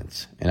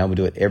silence, and I would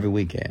do it every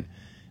weekend.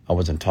 I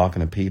wasn't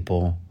talking to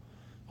people.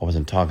 I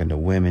wasn't talking to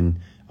women.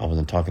 I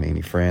wasn't talking to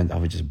any friends. I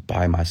was just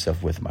by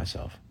myself with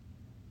myself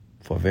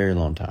for a very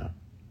long time.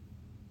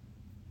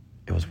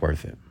 It was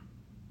worth it.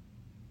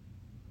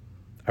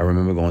 I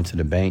remember going to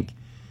the bank,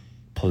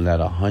 pulling out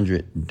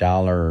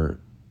 $100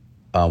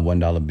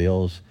 $1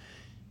 bills,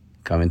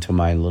 coming to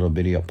my little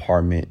bitty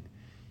apartment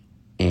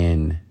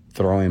and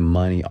throwing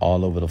money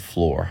all over the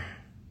floor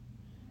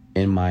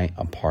in my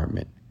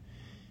apartment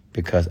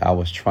because I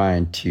was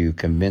trying to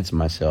convince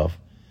myself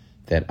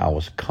that I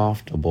was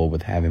comfortable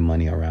with having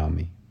money around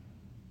me.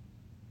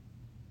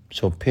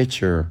 So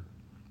picture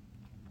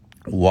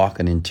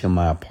walking into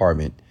my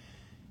apartment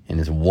and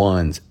there's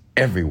ones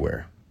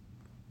everywhere.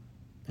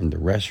 In the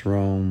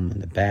restroom, in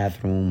the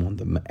bathroom, on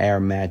the air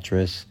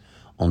mattress,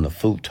 on the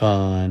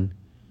futon,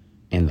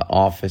 in the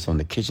office, on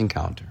the kitchen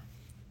counter.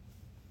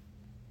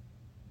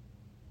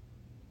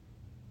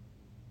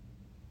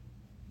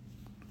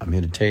 I'm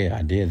here to tell you,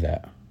 I did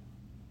that.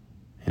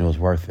 And it was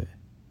worth it.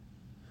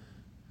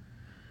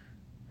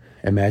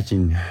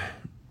 Imagine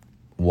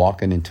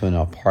walking into an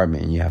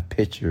apartment and you have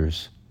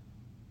pictures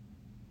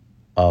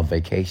of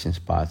vacation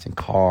spots and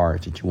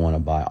cars that you want to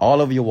buy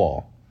all over your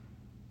wall.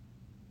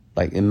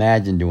 Like,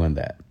 imagine doing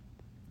that.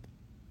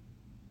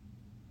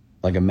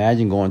 Like,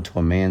 imagine going to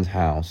a man's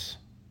house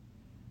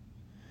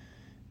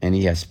and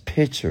he has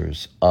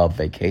pictures of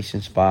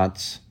vacation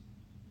spots,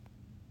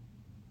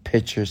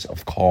 pictures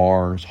of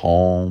cars,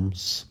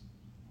 homes,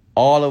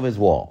 all of his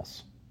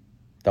walls.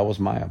 That was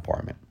my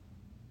apartment.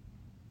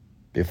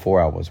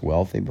 Before I was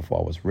wealthy,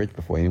 before I was rich,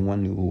 before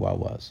anyone knew who I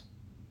was.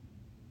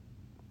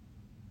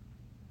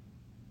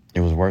 It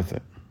was worth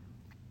it.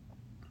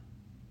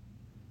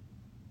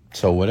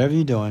 So whatever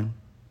you're doing,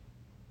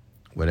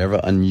 whatever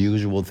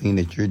unusual thing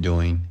that you're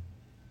doing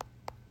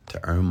to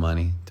earn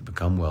money, to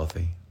become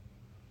wealthy,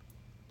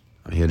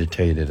 I'm here to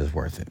tell you that it's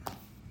worth it.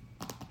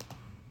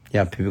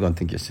 Yeah, people are going to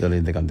think you're silly.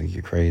 They're going to think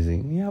you're crazy.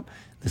 Yep.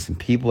 Listen,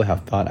 people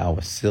have thought I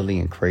was silly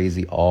and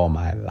crazy all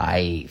my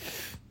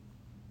life.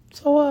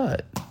 So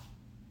what?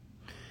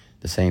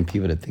 The same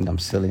people that think I'm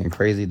silly and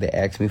crazy, they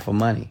ask me for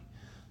money.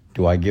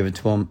 Do I give it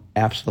to them?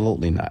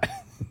 Absolutely not.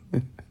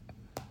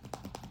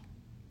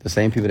 The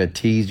same people that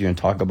tease you and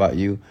talk about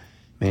you,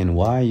 man,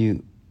 why are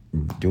you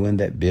doing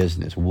that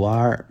business?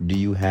 Why do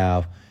you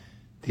have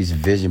these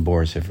vision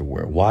boards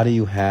everywhere? Why do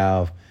you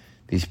have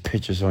these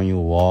pictures on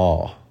your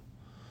wall?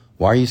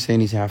 Why are you saying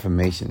these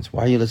affirmations?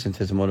 Why are you listening to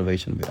this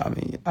motivation? I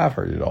mean, I've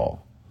heard it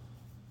all.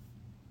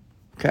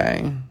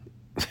 Okay?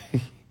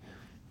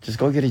 Just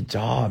go get a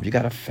job. You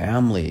got a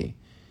family.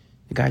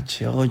 You got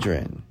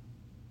children.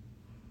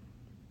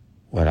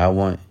 What I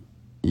want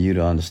you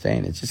to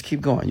understand is just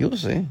keep going. You'll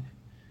see.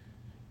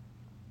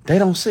 They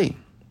don't see.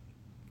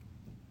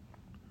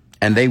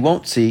 And they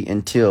won't see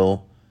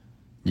until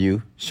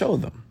you show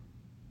them.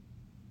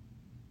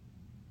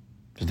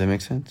 Does that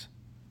make sense?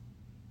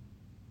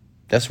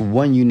 That's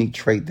one unique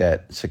trait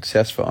that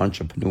successful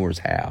entrepreneurs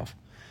have.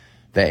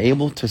 They're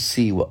able to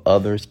see what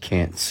others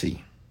can't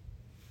see.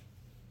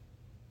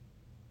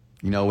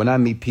 You know, when I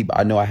meet people,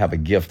 I know I have a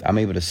gift. I'm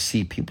able to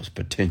see people's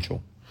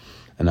potential.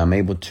 And I'm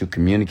able to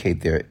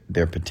communicate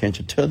their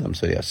potential to them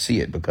so they'll see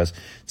it. Because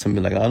some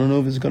people are like, I don't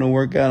know if it's going to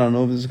work out. I don't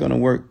know if it's going to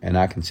work. And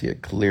I can see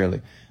it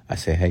clearly. I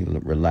say, hey,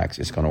 relax.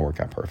 It's going to work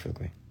out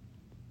perfectly.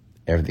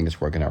 Everything is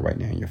working out right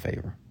now in your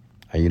favor.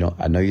 I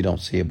know you don't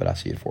see it, but I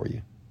see it for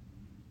you.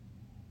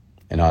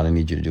 And all I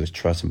need you to do is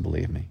trust and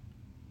believe me.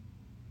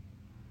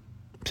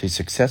 See,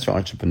 successful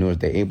entrepreneurs,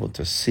 they're able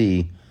to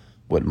see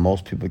what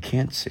most people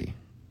can't see.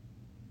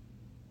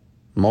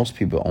 Most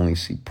people only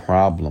see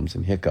problems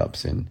and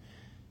hiccups and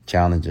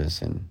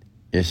challenges and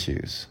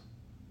issues.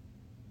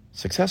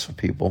 Successful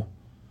people,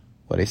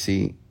 well, they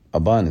see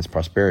abundance,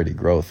 prosperity,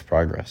 growth,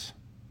 progress.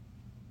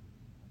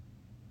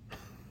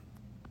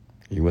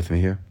 Are you with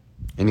me here?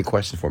 Any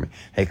questions for me?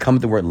 Hey, come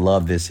with the word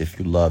love this if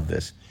you love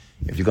this.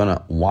 If you're going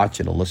to watch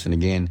it or listen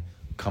again,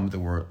 come with the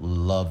word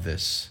love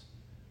this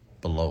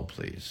below,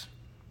 please.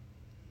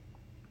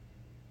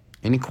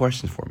 Any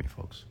questions for me,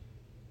 folks?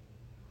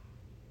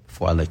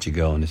 Before I let you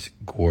go on this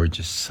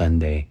gorgeous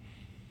Sunday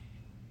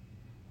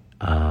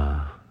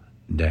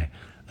day.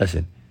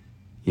 Listen,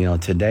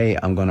 today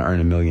I'm going to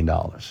earn $1 million.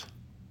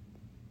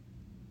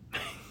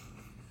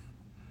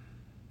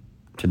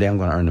 Today I'm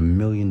going to earn $1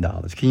 million.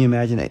 Can you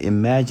imagine that?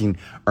 Imagine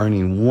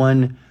earning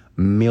 $1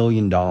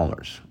 million.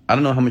 I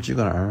don't know how much you're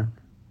going to earn.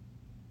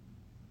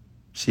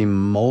 See,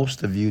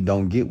 most of you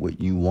don't get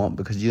what you want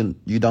because you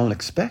don't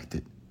expect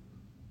it.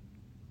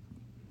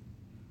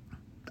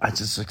 I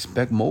just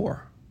expect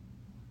more.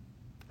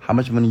 How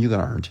much money are you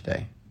going to earn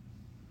today?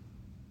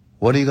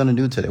 What are you going to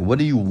do today? What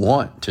do you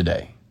want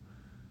today?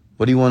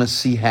 What do you want to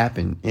see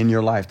happen in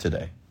your life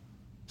today?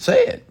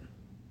 Say it.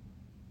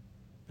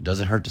 It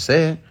doesn't hurt to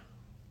say it.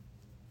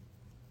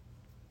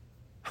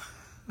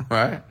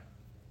 Right?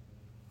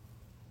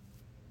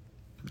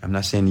 I'm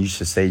not saying you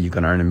should say you're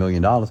going to earn $1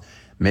 million.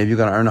 Maybe you're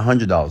going to earn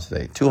 $100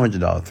 today, $200,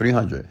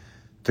 $300,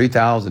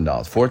 $3,000,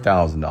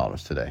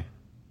 $4,000 today.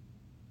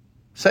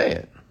 Say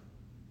it.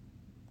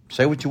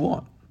 Say what you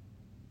want.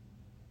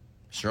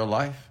 It's your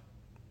life.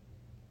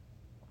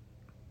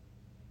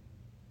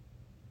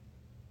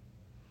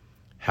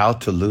 How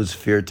to lose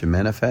fear to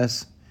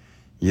manifest?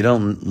 You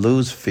don't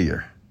lose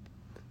fear.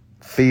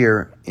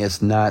 Fear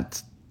is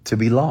not to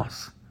be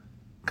lost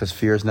because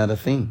fear is not a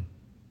thing.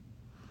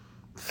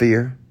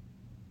 Fear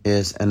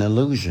is an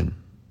illusion.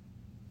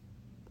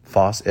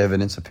 False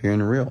evidence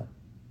appearing real.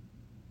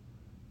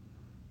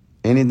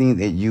 Anything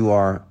that you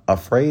are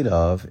afraid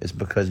of is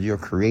because you're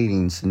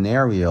creating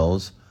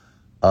scenarios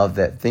of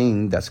that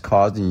thing that's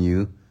causing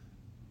you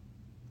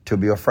to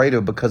be afraid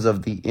of because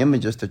of the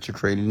images that you're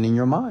creating in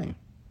your mind.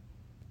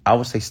 I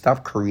would say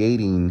stop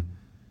creating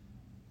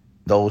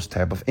those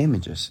type of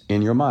images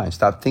in your mind.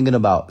 Stop thinking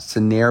about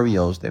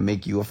scenarios that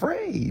make you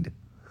afraid.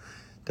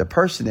 The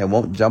person that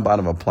won't jump out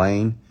of a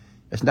plane,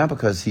 it's not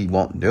because he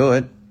won't do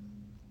it.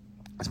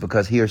 It's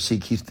because he or she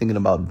keeps thinking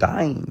about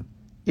dying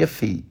if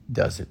he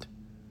does it.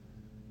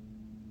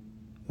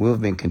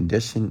 We've been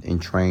conditioned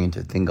and trained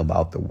to think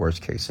about the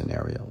worst case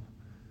scenario.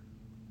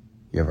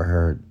 You ever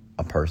heard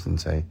a person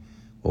say,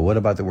 well, what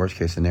about the worst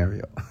case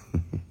scenario?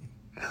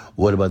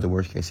 What about the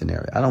worst case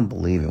scenario? I don't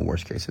believe in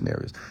worst case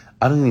scenarios.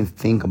 I don't even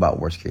think about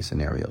worst case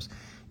scenarios.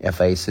 If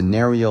a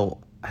scenario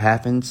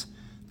happens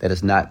that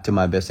is not to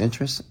my best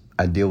interest,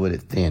 I deal with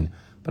it then.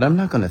 But I'm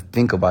not going to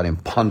think about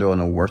and ponder on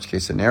the worst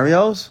case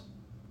scenarios.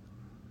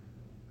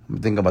 I'm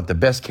going to think about the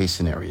best case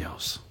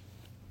scenarios.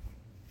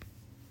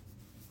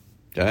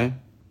 Okay?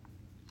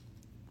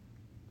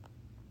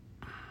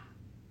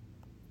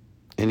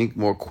 Any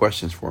more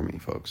questions for me,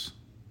 folks?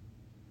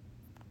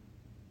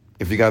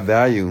 If you got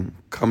value,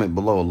 comment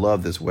below.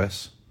 Love this,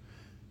 Wes.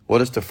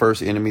 What is the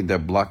first enemy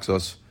that blocks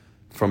us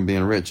from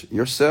being rich?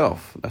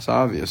 Yourself. That's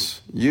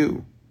obvious.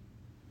 You.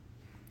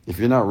 If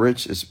you're not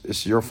rich,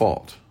 it's your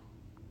fault.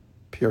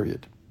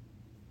 Period.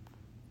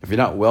 If you're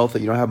not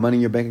wealthy, you don't have money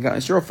in your bank account,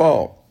 it's your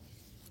fault.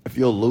 If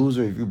you're a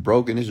loser, if you're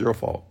broken, it's your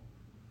fault.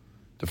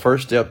 The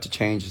first step to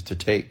change is to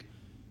take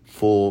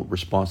full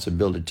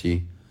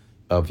responsibility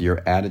of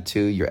your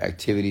attitude, your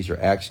activities,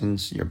 your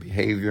actions, your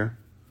behavior.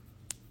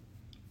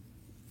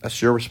 That's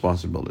your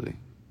responsibility.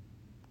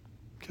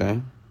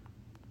 Okay?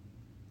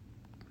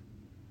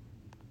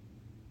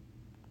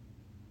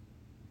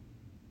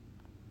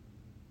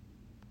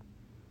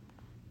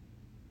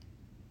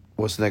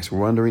 What's next?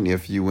 Wondering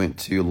if you went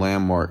to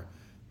Landmark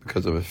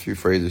because of a few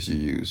phrases you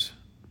use.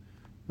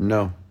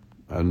 No,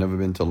 I've never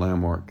been to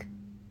Landmark.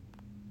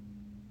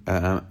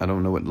 I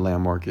don't know what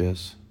Landmark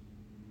is.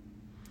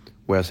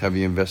 Wes, have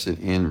you invested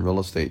in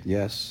real estate?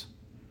 Yes.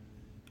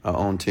 I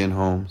own 10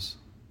 homes.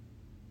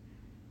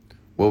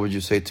 What would you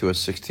say to a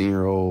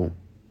 16-year-old?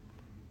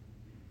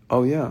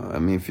 Oh, yeah. I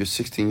mean, if you're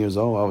 16 years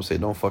old, I would say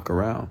don't fuck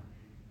around.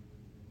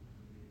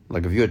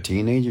 Like, if you're a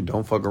teenager,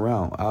 don't fuck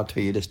around. I'll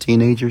tell you this,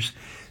 teenagers,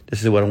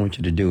 this is what I want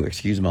you to do.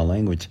 Excuse my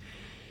language.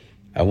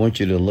 I want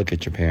you to look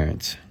at your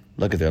parents,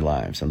 look at their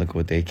lives, and look at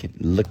what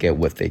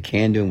they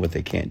can do and what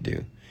they can't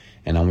do.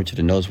 And I want you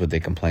to notice what they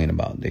complain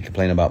about. They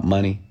complain about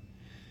money.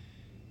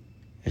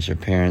 Is your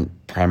parent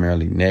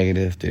primarily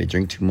negative? Do they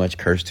drink too much,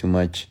 curse too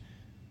much,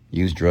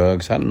 use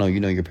drugs? I don't know. You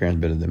know your parents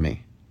better than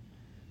me.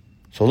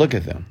 So look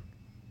at them.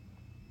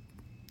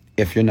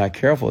 If you're not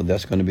careful,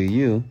 that's going to be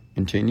you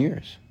in 10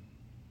 years.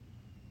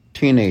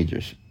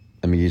 Teenagers,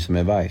 let me give you some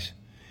advice.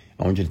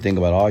 I want you to think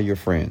about all your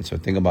friends. So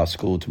think about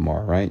school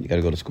tomorrow, right? You got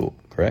to go to school,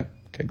 correct?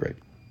 Okay, great.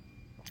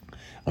 I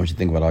want you to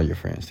think about all your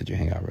friends that you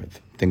hang out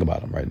with. Think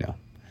about them right now.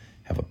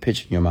 Have a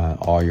picture in your mind,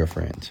 all your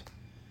friends.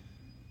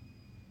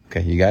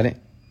 Okay, you got it?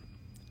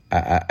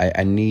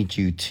 I need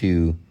you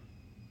to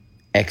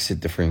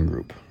exit the friend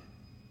group.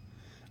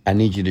 I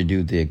need you to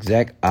do the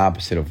exact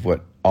opposite of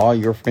what all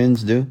your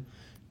friends do.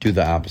 Do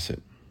the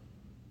opposite.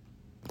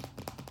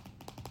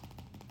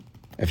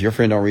 If your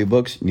friend don't read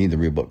books, you need to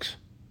read books.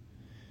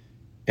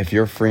 If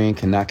your friend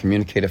cannot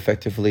communicate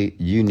effectively,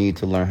 you need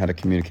to learn how to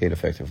communicate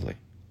effectively.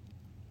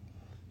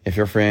 If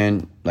your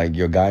friend, like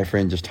your guy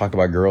friend, just talk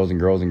about girls and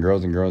girls and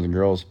girls and girls and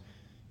girls,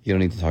 you don't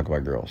need to talk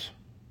about girls.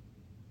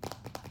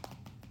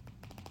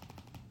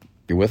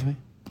 You with me?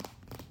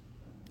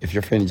 If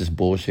your friend is just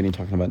bullshitting,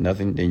 talking about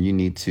nothing, then you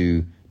need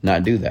to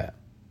not do that.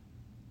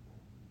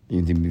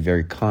 You need to be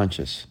very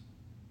conscious.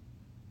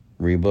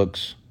 Read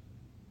books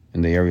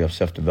in the area of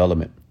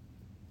self-development.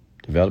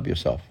 Develop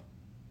yourself.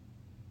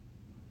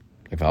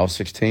 If I was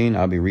 16,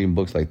 I'd be reading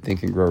books like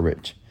Think and Grow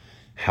Rich,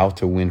 How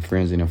to Win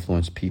Friends and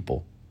Influence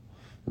People,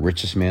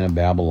 Richest Man in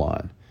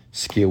Babylon,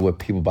 Skilled with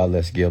People by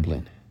Les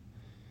Giblin,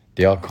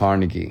 Dale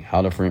Carnegie,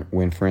 How to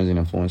Win Friends and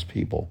Influence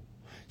People,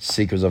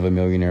 Secrets of a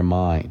Millionaire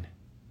Mind,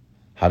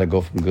 How to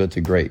Go from Good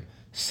to Great,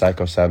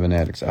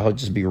 Psycho-Cybernetics. I would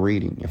just be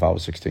reading. If I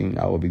was 16,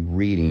 I would be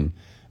reading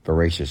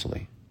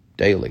voraciously,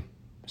 daily,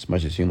 as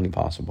much as humanly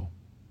possible.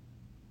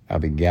 I'll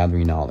be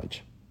gathering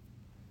knowledge.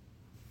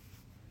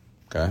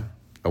 Okay?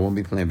 I wouldn't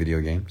be playing video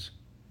games.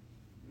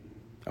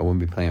 I wouldn't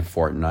be playing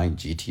Fortnite,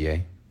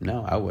 GTA.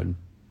 No, I wouldn't.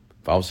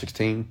 If I was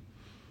 16,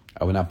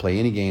 I would not play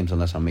any games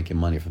unless I'm making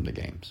money from the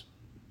games.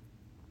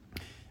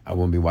 I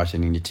wouldn't be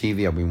watching any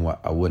TV.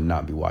 I would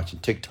not be watching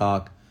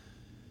TikTok.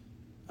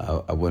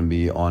 I wouldn't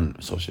be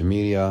on social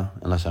media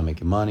unless I'm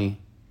making money.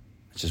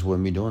 I just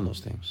wouldn't be doing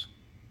those things.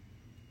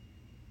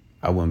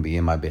 I wouldn't be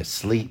in my bed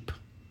sleep.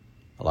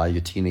 A lot of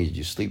you teenagers,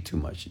 you sleep too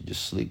much. You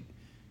just sleep.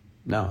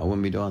 No, I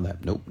wouldn't be doing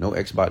that. Nope. No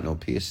Xbox, no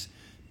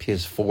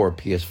PS4,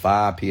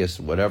 PS5, PS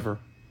whatever.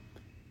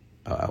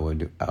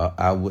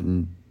 I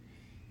wouldn't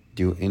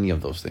do any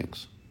of those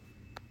things.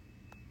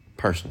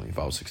 Personally, if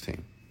I was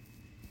 16.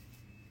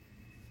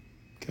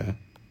 Okay.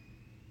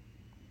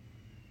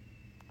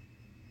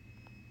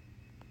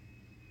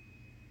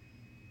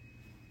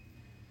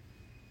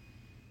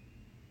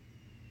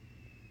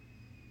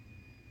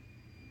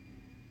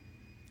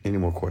 Any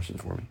more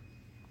questions for me?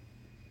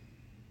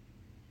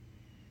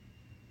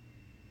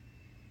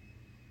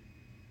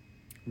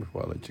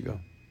 Before I let you go.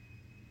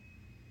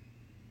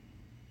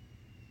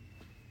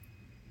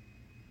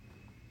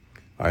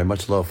 All right,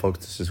 much love, folks.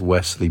 This is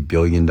Wesley, $1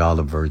 Billion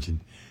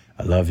Virgin.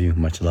 I love you.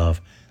 Much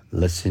love.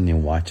 Listen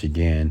and watch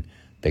again.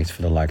 Thanks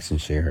for the likes and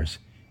shares.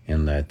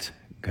 And let's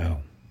go.